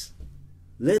this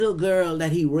little girl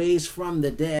that he raised from the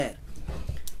dead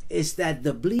is that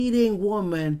the bleeding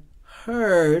woman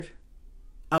heard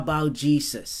about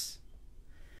Jesus.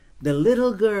 The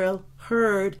little girl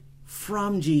heard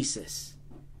from Jesus.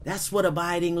 That's what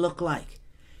abiding looked like.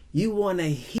 You want to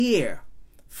hear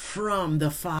from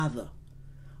the Father.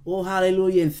 Oh,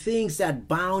 hallelujah. And things that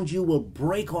bound you will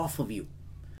break off of you.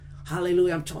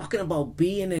 Hallelujah. I'm talking about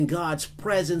being in God's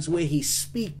presence where he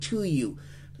speaks to you.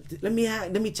 Let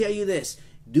me tell you this.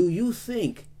 Do you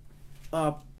think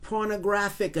a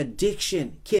pornographic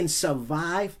addiction can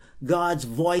survive God's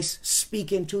voice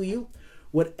speaking to you?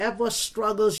 Whatever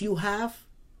struggles you have,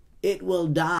 it will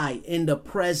die in the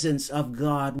presence of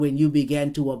God when you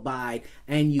begin to abide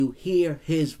and you hear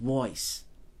his voice.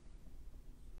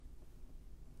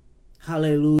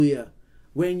 Hallelujah.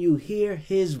 When you hear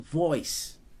his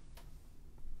voice.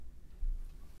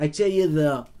 I tell you,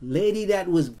 the lady that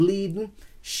was bleeding,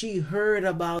 she heard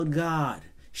about God.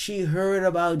 She heard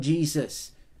about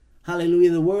Jesus. Hallelujah.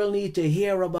 The world needs to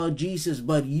hear about Jesus,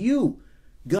 but you,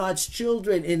 God's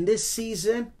children in this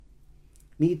season,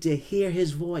 need to hear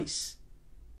his voice.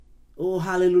 Oh,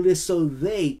 hallelujah, so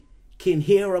they can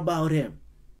hear about him.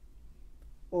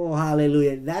 Oh,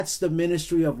 hallelujah. That's the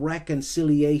ministry of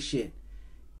reconciliation.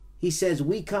 He says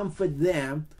we comfort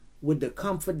them with the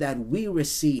comfort that we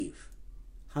receive.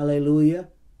 Hallelujah.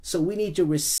 So we need to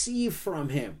receive from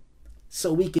him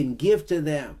so we can give to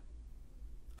them.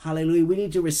 Hallelujah. We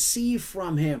need to receive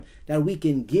from him that we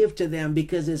can give to them,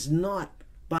 because it's not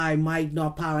by might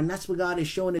nor power. And that's what God is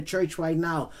showing the church right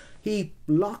now. He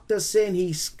locked us in.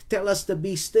 He tell us to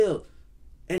be still.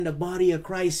 And the body of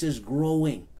Christ is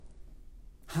growing.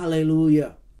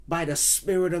 Hallelujah. By the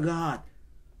Spirit of God.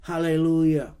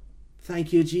 Hallelujah.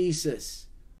 Thank you, Jesus.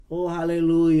 Oh,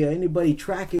 hallelujah. Anybody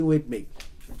tracking with me?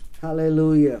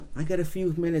 Hallelujah. I got a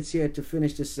few minutes here to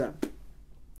finish this up.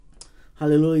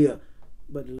 Hallelujah.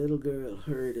 But the little girl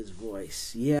heard his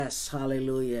voice. Yes,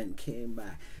 hallelujah, and came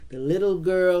back. The little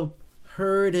girl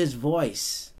heard his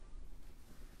voice.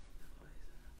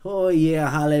 Oh,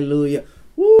 yeah, hallelujah.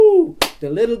 Woo!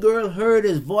 The little girl heard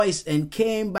his voice and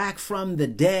came back from the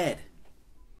dead.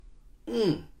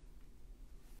 Thank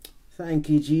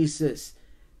you, Jesus.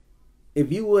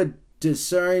 If you would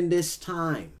discern this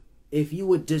time,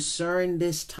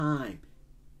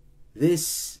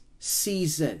 this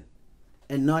season,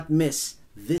 and not miss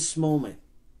this moment.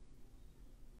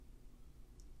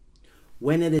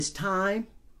 When it is time,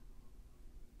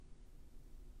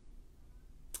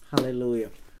 hallelujah.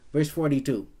 Verse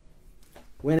 42.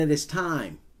 When it is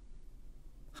time,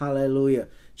 hallelujah.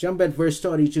 Jump at verse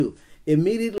 42.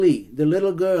 Immediately the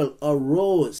little girl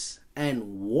arose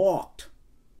and walked,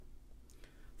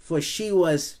 for she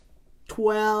was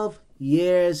 12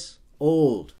 years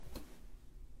old.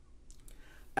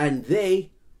 And they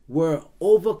were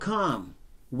overcome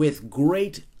with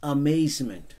great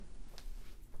amazement.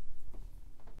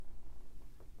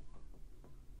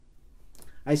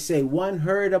 I say, one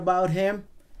heard about him,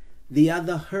 the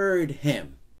other heard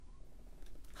him.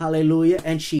 Hallelujah.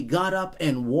 And she got up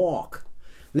and walked.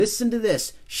 Listen to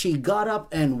this. She got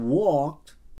up and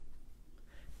walked,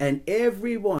 and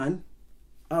everyone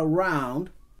around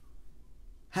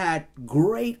had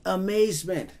great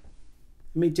amazement.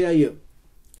 Let me tell you,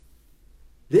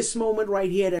 this moment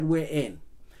right here that we're in,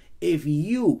 if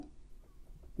you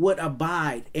would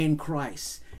abide in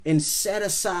Christ and set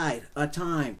aside a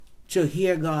time to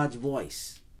hear God's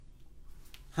voice,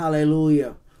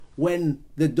 hallelujah, when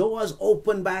the doors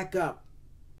open back up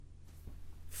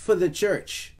for the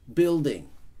church building,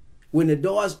 when the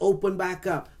doors open back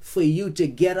up for you to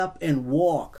get up and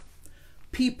walk,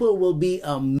 people will be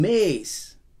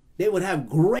amazed. They would have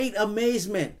great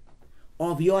amazement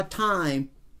of your time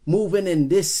moving in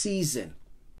this season.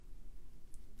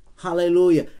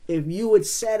 Hallelujah. If you would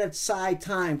set aside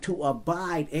time to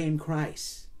abide in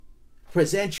Christ,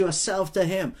 present yourself to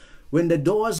him. When the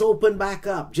doors open back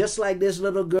up, just like this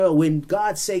little girl, when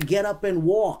God say get up and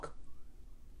walk,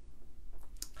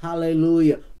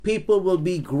 hallelujah, people will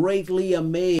be greatly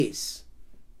amazed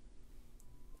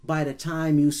by the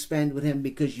time you spend with him,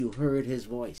 because you heard his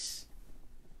voice.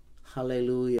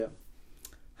 Hallelujah.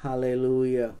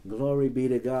 Hallelujah. Glory be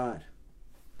to God.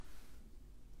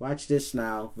 Watch this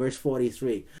now. Verse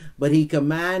 43. But he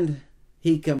command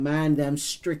them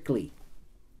strictly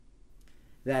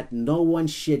that no one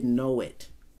should know it,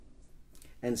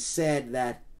 and said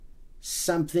that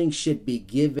something should be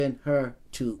given her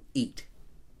to eat.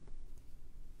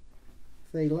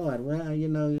 Say, Lord, well, you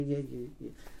know,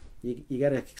 you got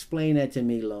to explain that to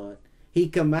me, Lord. He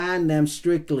command them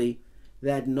strictly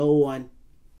that no one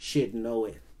should know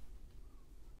it.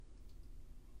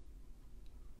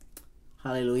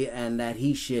 Hallelujah. And that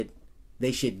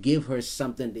they should give her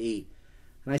something to eat.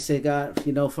 And I said, God,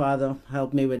 you know, Father,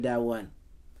 help me with that one.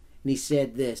 And he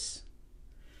said this: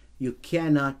 you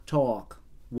cannot talk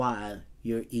while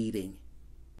you're eating.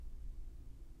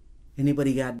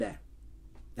 Anybody got that?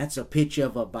 That's a picture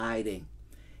of abiding.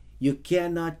 You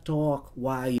cannot talk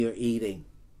while you're eating.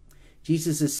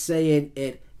 Jesus is saying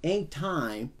it ain't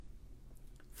time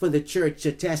for the church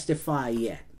to testify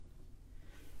yet.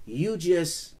 You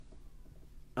just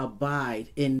abide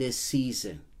in this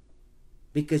season,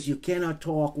 because you cannot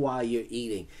talk while you're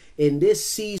eating. In this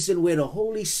season where the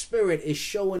Holy Spirit is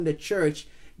showing the church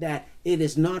that it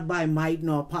is not by might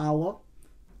nor power,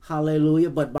 hallelujah,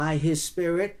 but by his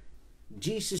Spirit,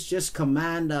 Jesus just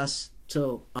commands us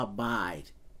to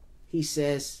abide. He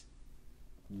says,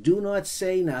 do not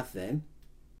say nothing,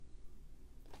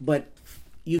 but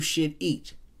you should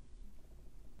eat.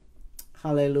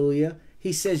 Hallelujah.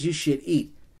 He says you should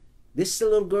eat. This is the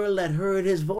little girl that heard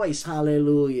his voice.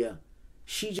 Hallelujah.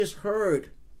 She just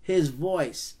heard his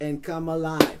voice and come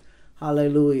alive.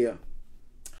 Hallelujah.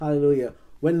 Hallelujah.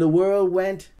 When the world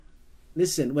went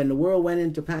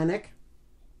into panic,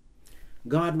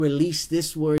 God released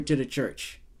this word to the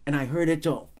church. And I heard it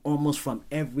to almost from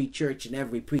every church and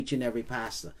every preacher and every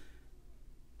pastor.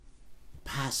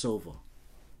 Passover.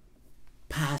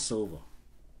 Passover.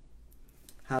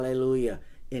 Hallelujah.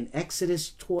 In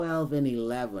Exodus 12 and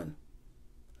 11,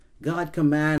 God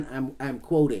command, I'm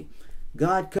quoting,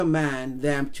 God command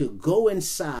them to go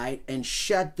inside and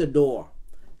shut the door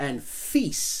and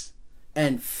feast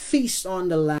on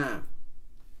the lamb.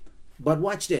 But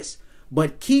watch this.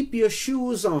 But keep your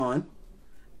shoes on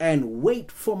and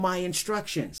wait for my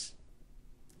instructions.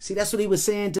 See, that's what he was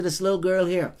saying to this little girl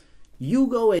here. You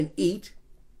go and eat,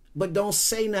 but don't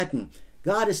say nothing.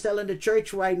 God is telling the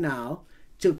church right now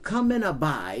to come and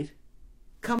abide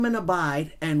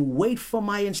and wait for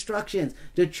my instructions.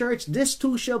 The church, this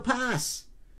too shall pass.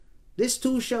 This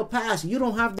too shall pass. You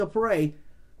don't have to pray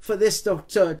for this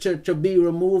to be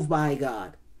removed by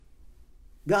God.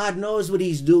 God knows what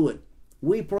he's doing.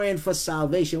 We praying for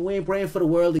salvation. We ain't praying for the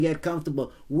world to get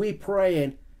comfortable. We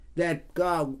praying that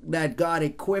God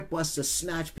equip us to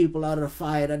snatch people out of the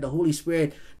fire, that the Holy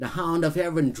Spirit, the hound of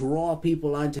heaven, draw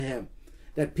people unto him.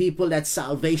 That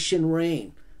salvation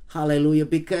reign. Hallelujah.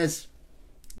 Because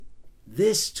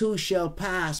this too shall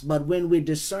pass. But when we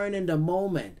discern in the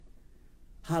moment,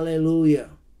 hallelujah.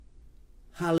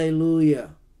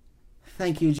 Hallelujah.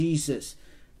 Thank you, Jesus.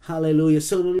 Hallelujah.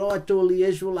 So the Lord told the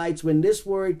Israelites, when this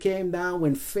word came down,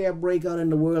 when fear break out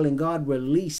in the world and God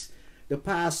released the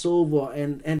Passover,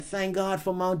 and thank God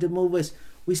for mountain movers,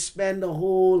 we spend the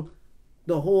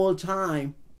whole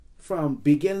time from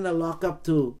beginning to lock up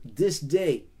to this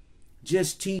day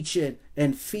just teaching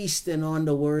and feasting on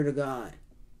the word of God.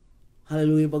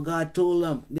 Hallelujah. But God told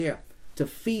them there to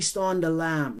feast on the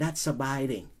lamb. That's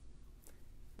abiding.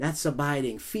 That's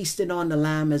abiding. Feasting on the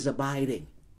lamb is abiding.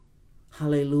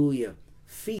 Hallelujah.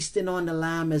 Feasting on the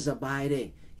lamb is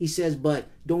abiding. He says, but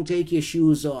don't take your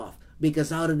shoes off,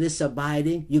 because out of this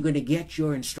abiding, you're going to get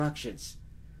your instructions.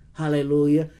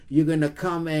 Hallelujah. You're going to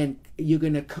come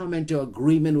into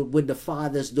agreement with the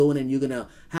Father's doing, and you're going to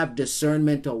have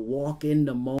discernment to walk in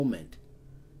the moment.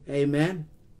 Amen.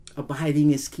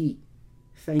 Abiding is key.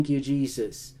 Thank you,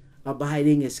 Jesus.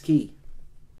 Abiding is key.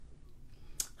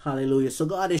 Hallelujah. So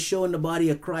God is showing the body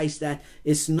of Christ that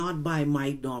it's not by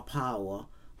might nor power,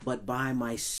 but by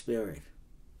my Spirit.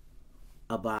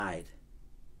 Abide.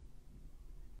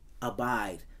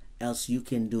 Abide, else you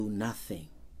can do nothing.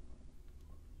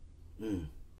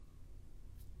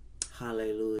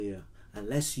 Hallelujah.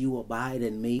 Unless you abide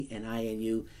in me and I in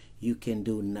you, you can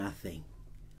do nothing.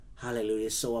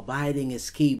 Hallelujah. So abiding is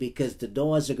key, because the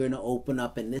doors are going to open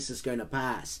up and this is going to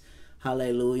pass.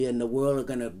 Hallelujah. And the world are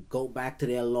going to go back to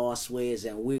their lost ways,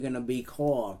 and we're going to be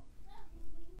called,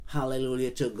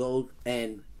 hallelujah, to go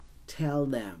and tell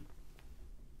them.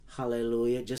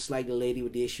 Hallelujah. Just like the lady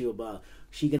with the issue about,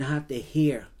 she's going to have to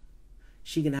hear.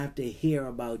 She's going to have to hear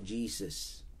about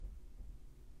Jesus.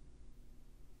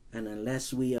 And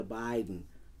unless we abide,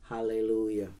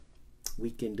 hallelujah,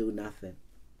 we can do nothing.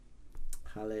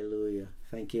 Hallelujah.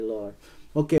 Thank you, Lord.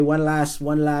 Okay, one last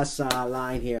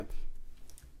line here.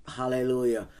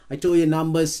 Hallelujah. I told you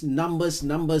numbers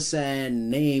and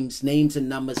names and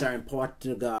numbers are important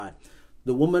to God.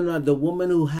 The woman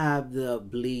who had the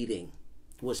bleeding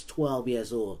was 12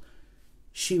 years old.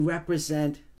 She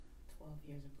represent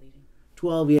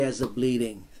 12 years of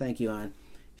bleeding. Thank you, Ann.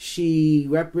 She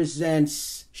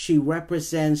represents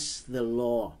the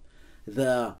law,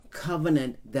 the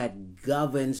covenant that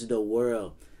governs the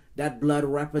world. That blood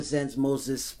represents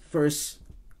Moses' first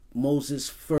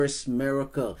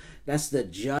miracle. That's the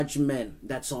judgment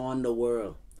that's on the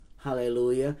world.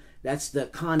 Hallelujah. That's the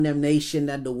condemnation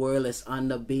that the world is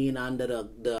under, being under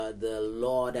the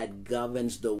law that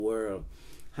governs the world.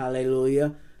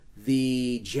 Hallelujah.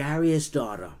 the Jairus'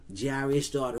 daughter,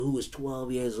 who was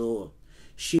 12 years old,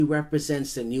 she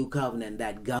represents the new covenant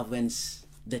that governs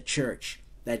the church,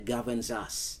 that governs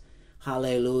us.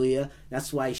 Hallelujah.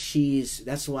 That's why she's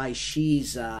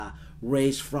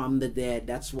raised from the dead.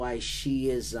 That's why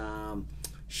she's given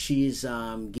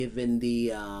the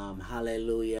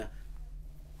hallelujah,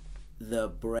 the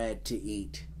bread to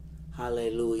eat.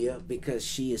 Hallelujah, because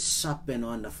she is supping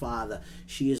on the Father.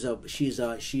 She's a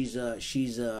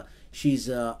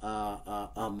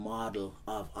model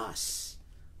of us.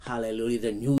 Hallelujah,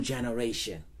 the new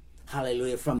generation.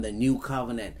 Hallelujah, from the new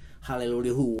covenant.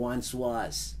 Hallelujah, who once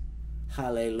was,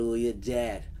 hallelujah,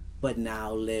 dead, but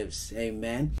now lives.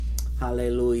 Amen.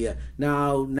 Hallelujah.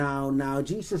 Now,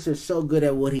 Jesus is so good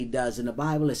at what he does, and the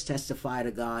Bible is testified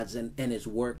to God's and his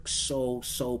work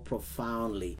so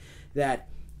profoundly that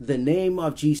the name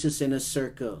of Jesus in a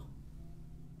circle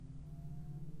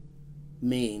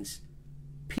means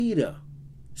Peter,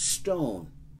 stone;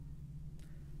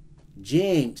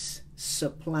 James,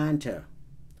 supplanter;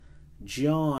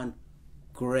 John,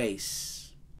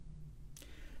 grace.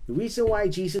 The reason why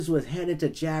Jesus was headed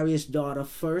to Jairus' daughter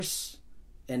first,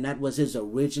 and that was his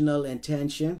original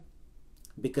intention,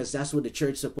 because that's what the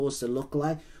church is supposed to look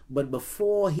like. But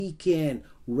before he can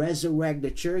resurrect the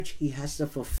church, he has to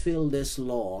fulfill this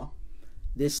law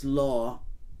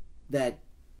that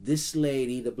this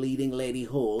lady, the bleeding lady,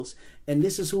 holds. And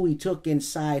this is who he took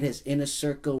inside his inner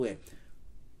circle with: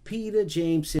 Peter,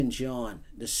 James, and John,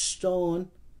 the stone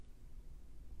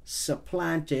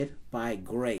supplanted by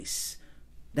grace.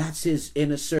 That's his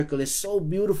inner circle. It's so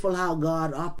beautiful how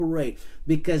God operates,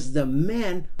 because the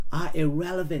men are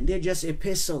irrelevant. They're just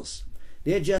epistles.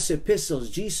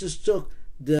 Jesus took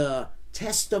the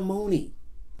testimony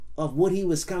of what he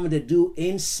was coming to do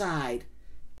inside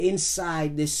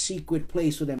this secret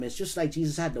place with him. It's just like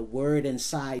Jesus had the word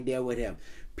inside there with him.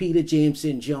 Peter, James,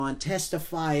 and John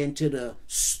testifying to the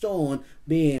stone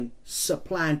being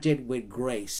supplanted with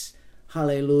grace.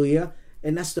 Hallelujah.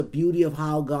 And that's the beauty of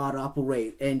how God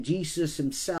operates. And Jesus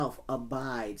himself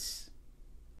abides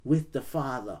with the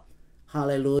Father.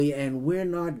 Hallelujah. And we're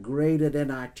not greater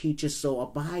than our teachers. So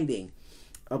abiding.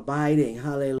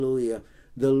 Hallelujah.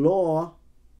 The law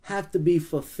have to be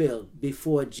fulfilled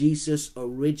before Jesus'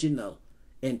 original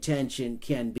intention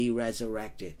can be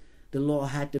resurrected. The law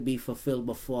had to be fulfilled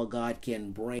before God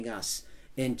can bring us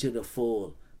into the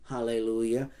fold.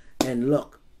 Hallelujah. And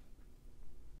look.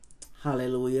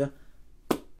 Hallelujah.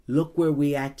 Look where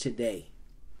we at today.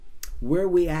 Where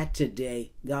we at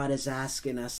today, God is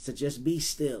asking us to just be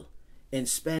still and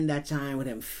spend that time with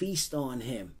him. Feast on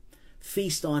him.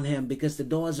 Feast on him, because the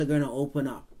doors are going to open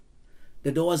up.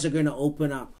 The doors are going to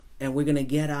open up, and we're going to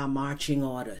get our marching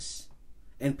orders.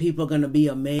 And people are going to be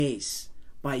amazed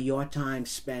by your time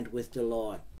spent with the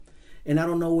Lord. And I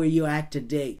don't know where you're at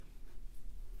today.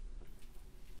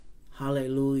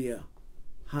 Hallelujah.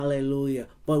 Hallelujah.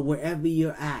 But wherever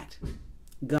you're at,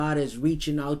 God is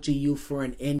reaching out to you for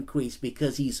an increase,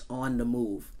 because he's on the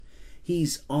move.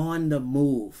 He's on the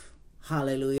move.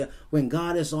 Hallelujah. When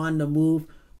God is on the move,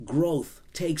 growth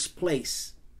takes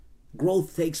place.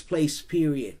 Growth takes place,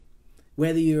 period.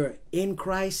 Whether you're in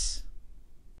Christ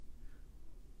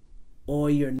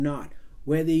or you're not.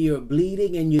 Whether you're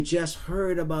bleeding and you just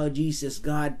heard about Jesus,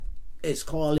 God is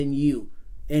calling you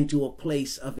into a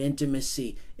place of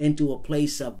intimacy, into a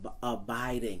place of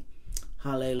abiding.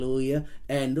 Hallelujah.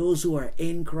 And those who are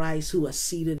in Christ, who are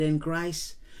seated in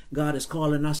Christ, God is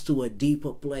calling us to a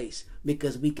deeper place,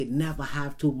 because we could never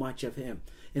have too much of him.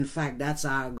 In fact, that's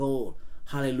our goal.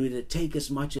 Hallelujah. To take as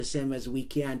much of him as we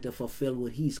can to fulfill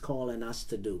what he's calling us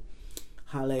to do.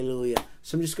 Hallelujah.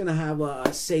 So I'm just going to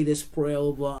have say this prayer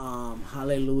over,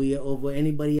 hallelujah, over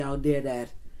anybody out there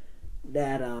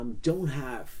that don't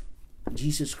have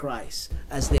Jesus Christ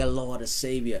as their Lord or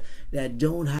Savior, that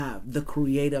don't have the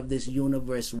creator of this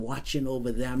universe watching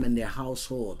over them and their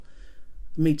household.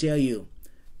 Let me tell you,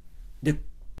 the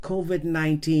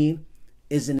COVID-19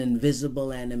 is an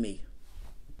invisible enemy.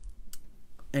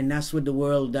 And that's what the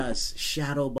world does,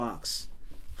 shadow box.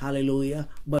 Hallelujah.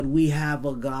 But we have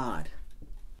a God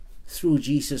through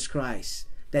Jesus Christ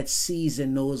that sees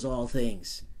and knows all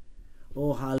things.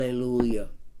 Oh, hallelujah.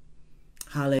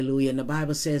 Hallelujah. And the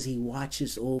Bible says he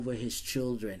watches over his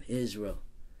children, Israel.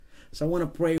 So I want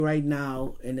to pray right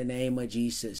now in the name of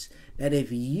Jesus that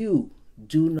if you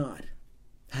do not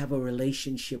have a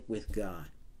relationship with God,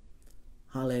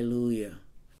 hallelujah,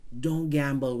 don't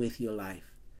gamble with your life.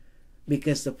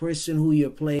 Because the person who you're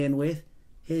playing with,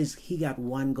 he got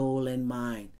one goal in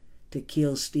mind: to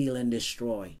kill, steal, and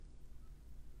destroy.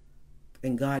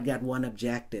 And God got one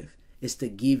objective, is to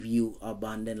give you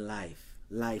abundant life.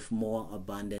 life more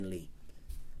abundantly.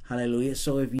 Hallelujah.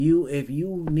 So if you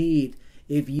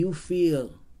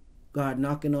feel God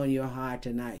knocking on your heart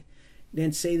tonight,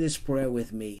 then say this prayer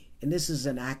with me. And this is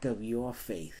an act of your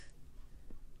faith.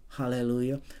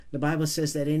 Hallelujah. The Bible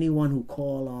says that anyone who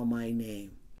call on my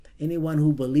name, anyone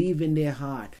who believe in their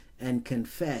heart and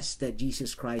confess that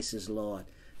Jesus Christ is Lord,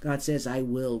 God says, I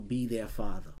will be their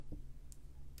Father.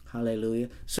 Hallelujah.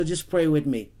 So just pray with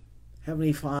me.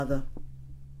 Heavenly Father,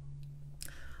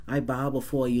 I bow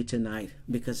before you tonight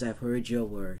because I've heard your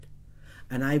word.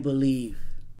 And I believe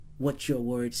what your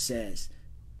word says.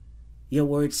 Your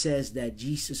word says that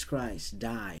Jesus Christ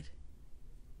died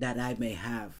that I may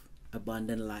have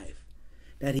abundant life.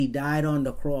 That he died on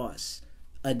the cross,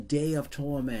 a day of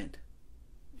torment,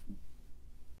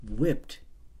 whipped,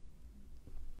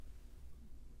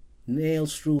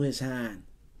 nails through his hand.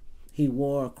 He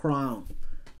wore a crown.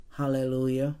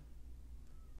 Hallelujah.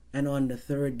 And on the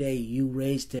third day, you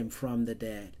raised him from the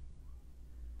dead.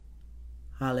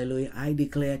 Hallelujah. I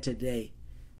declare today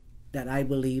that I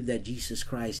believe that Jesus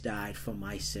Christ died for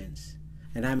my sins.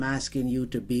 And I'm asking you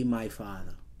to be my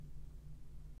Father.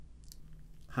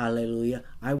 Hallelujah.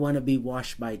 I want to be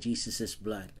washed by Jesus'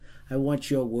 blood. I want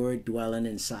your word dwelling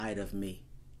inside of me.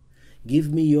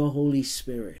 Give me your Holy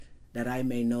Spirit, that I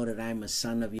may know that I'm a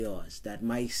son of yours, that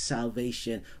my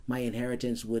salvation, my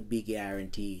inheritance would be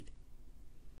guaranteed.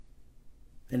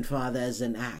 And Father, as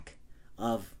an act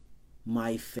of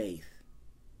my faith,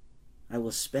 I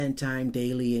will spend time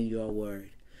daily in your word,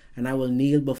 and I will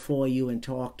kneel before you and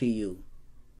talk to you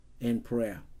in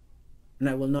prayer. And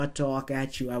I will not talk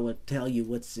at you, I will tell you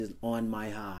what's on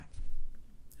my heart.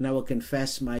 And I will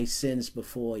confess my sins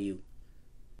before you,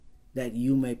 that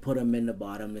you may put them in the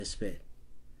bottomless pit.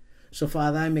 So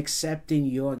Father, I'm accepting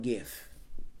your gift.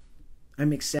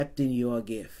 I'm accepting your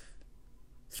gift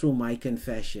through my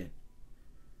confession.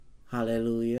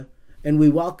 Hallelujah. And we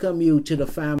welcome you to the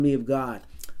family of God.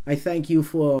 I thank you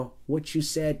for what you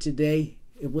said today.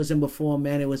 It wasn't before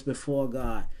man, it was before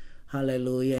God.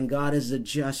 Hallelujah. And God is a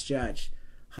just judge.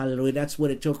 Hallelujah. That's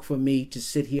what it took for me to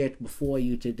sit here before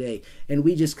you today. And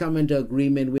we just come into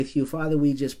agreement with you. Father,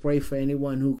 we just pray for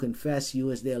anyone who confess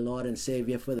you as their Lord and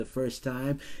Savior for the first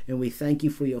time. And we thank you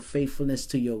for your faithfulness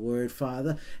to your word,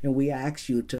 Father. And we ask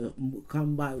you to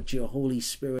come by with your Holy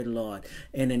Spirit, Lord,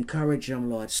 and encourage them,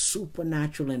 Lord.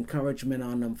 Supernatural encouragement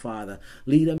on them, Father.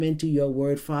 Lead them into your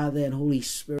word, Father. And Holy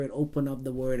Spirit, open up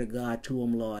the word of God to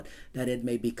them, Lord, that it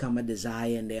may become a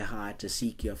desire in their heart to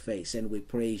seek your face. And we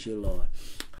praise you, Lord.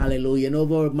 Hallelujah. And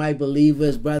over my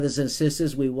believers, brothers and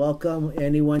sisters, we welcome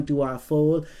anyone to our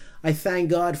fold. I thank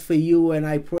God for you, and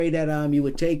I pray that you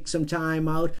would take some time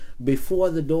out before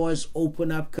the doors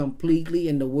open up completely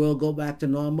and the world go back to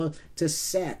normal, to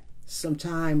set some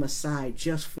time aside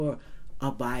just for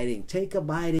abiding. Take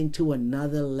abiding to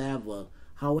another level,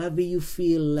 however you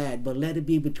feel led, but let it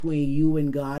be between you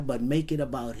and God, but make it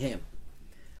about him.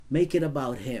 Make it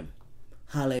about him.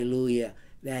 Hallelujah.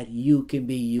 That you can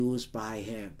be used by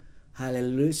him.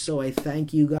 Hallelujah. So I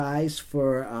thank you guys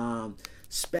for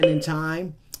spending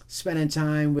time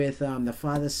with the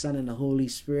Father, Son, and the Holy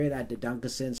Spirit at the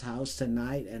Duncanson's house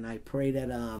tonight. And I pray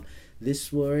that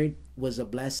this word was a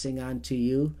blessing unto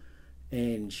you.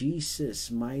 In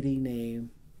Jesus' mighty name,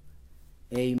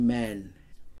 amen.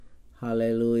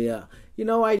 Hallelujah. You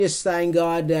know, I just thank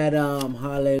God that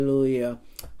hallelujah,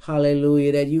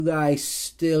 that you guys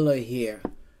still are here.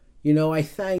 You know, I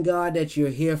thank God that you're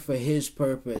here for his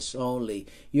purpose only.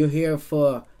 You're here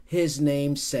for his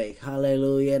name's sake.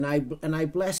 Hallelujah. And I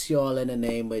bless you all in the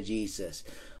name of Jesus.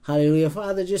 Hallelujah.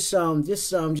 Father, just some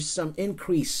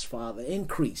increase, Father.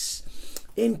 Increase,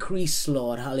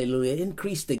 Lord. Hallelujah.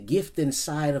 Increase the gift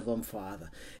inside of them, Father.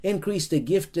 Increase the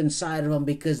gift inside of them,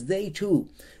 because they too,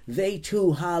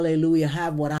 hallelujah,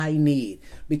 have what I need,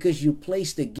 because you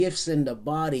place the gifts in the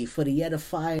body for the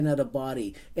edifying of the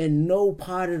body, and no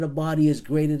part of the body is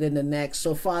greater than the next.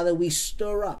 So Father, we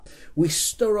stir up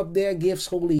their gifts,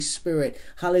 Holy Spirit,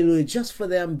 hallelujah, just for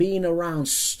them being around.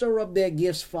 Stir up their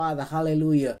gifts, Father,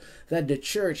 hallelujah, that the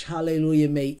church, hallelujah,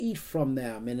 may eat from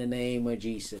them in the name of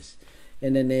Jesus.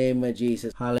 In the name of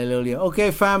Jesus. Hallelujah. Okay,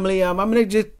 family, I'm going to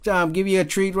just give you a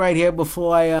treat right here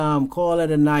before I call it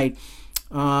a night.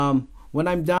 When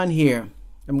I'm done here,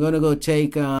 I'm going to go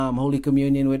take Holy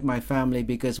Communion with my family,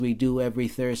 because we do every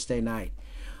Thursday night.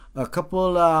 A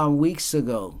couple weeks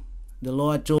ago, the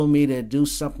Lord told me to do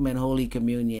something in Holy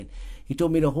Communion. He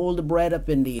told me to hold the bread up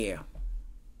in the air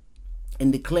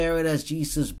and declare it as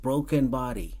Jesus' broken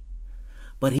body.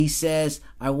 But he says,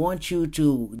 I want you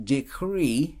to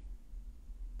decree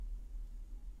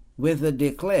with a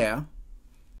declare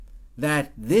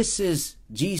that this is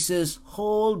Jesus'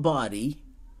 whole body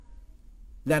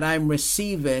that I'm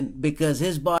receiving because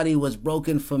his body was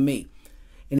broken for me.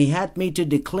 And he had me to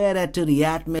declare that to the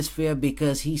atmosphere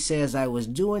because he says I was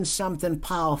doing something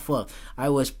powerful. I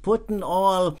was putting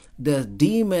all the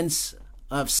demons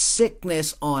of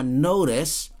sickness on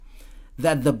notice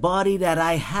that the body that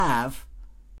I have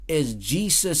is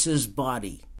Jesus's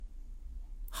body.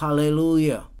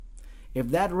 Hallelujah. If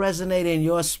that resonates in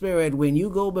your spirit, when you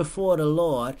go before the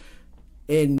Lord,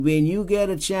 and when you get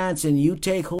a chance and you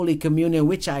take Holy Communion,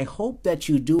 which I hope that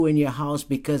you do in your house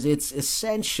because it's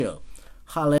essential,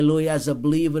 hallelujah, as a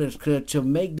believer to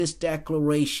make this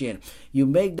declaration. You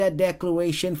make that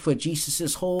declaration for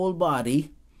Jesus' whole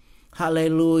body,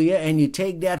 hallelujah, and you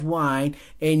take that wine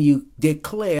and you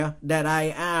declare that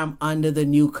I am under the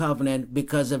new covenant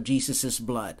because of Jesus'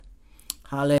 blood.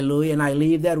 Hallelujah. And I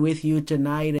leave that with you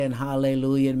tonight, and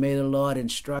hallelujah. And may the Lord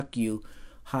instruct you,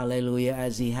 hallelujah,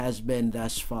 as he has been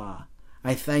thus far.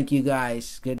 I thank you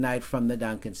guys. Good night from the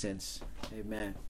Duncansons. Amen.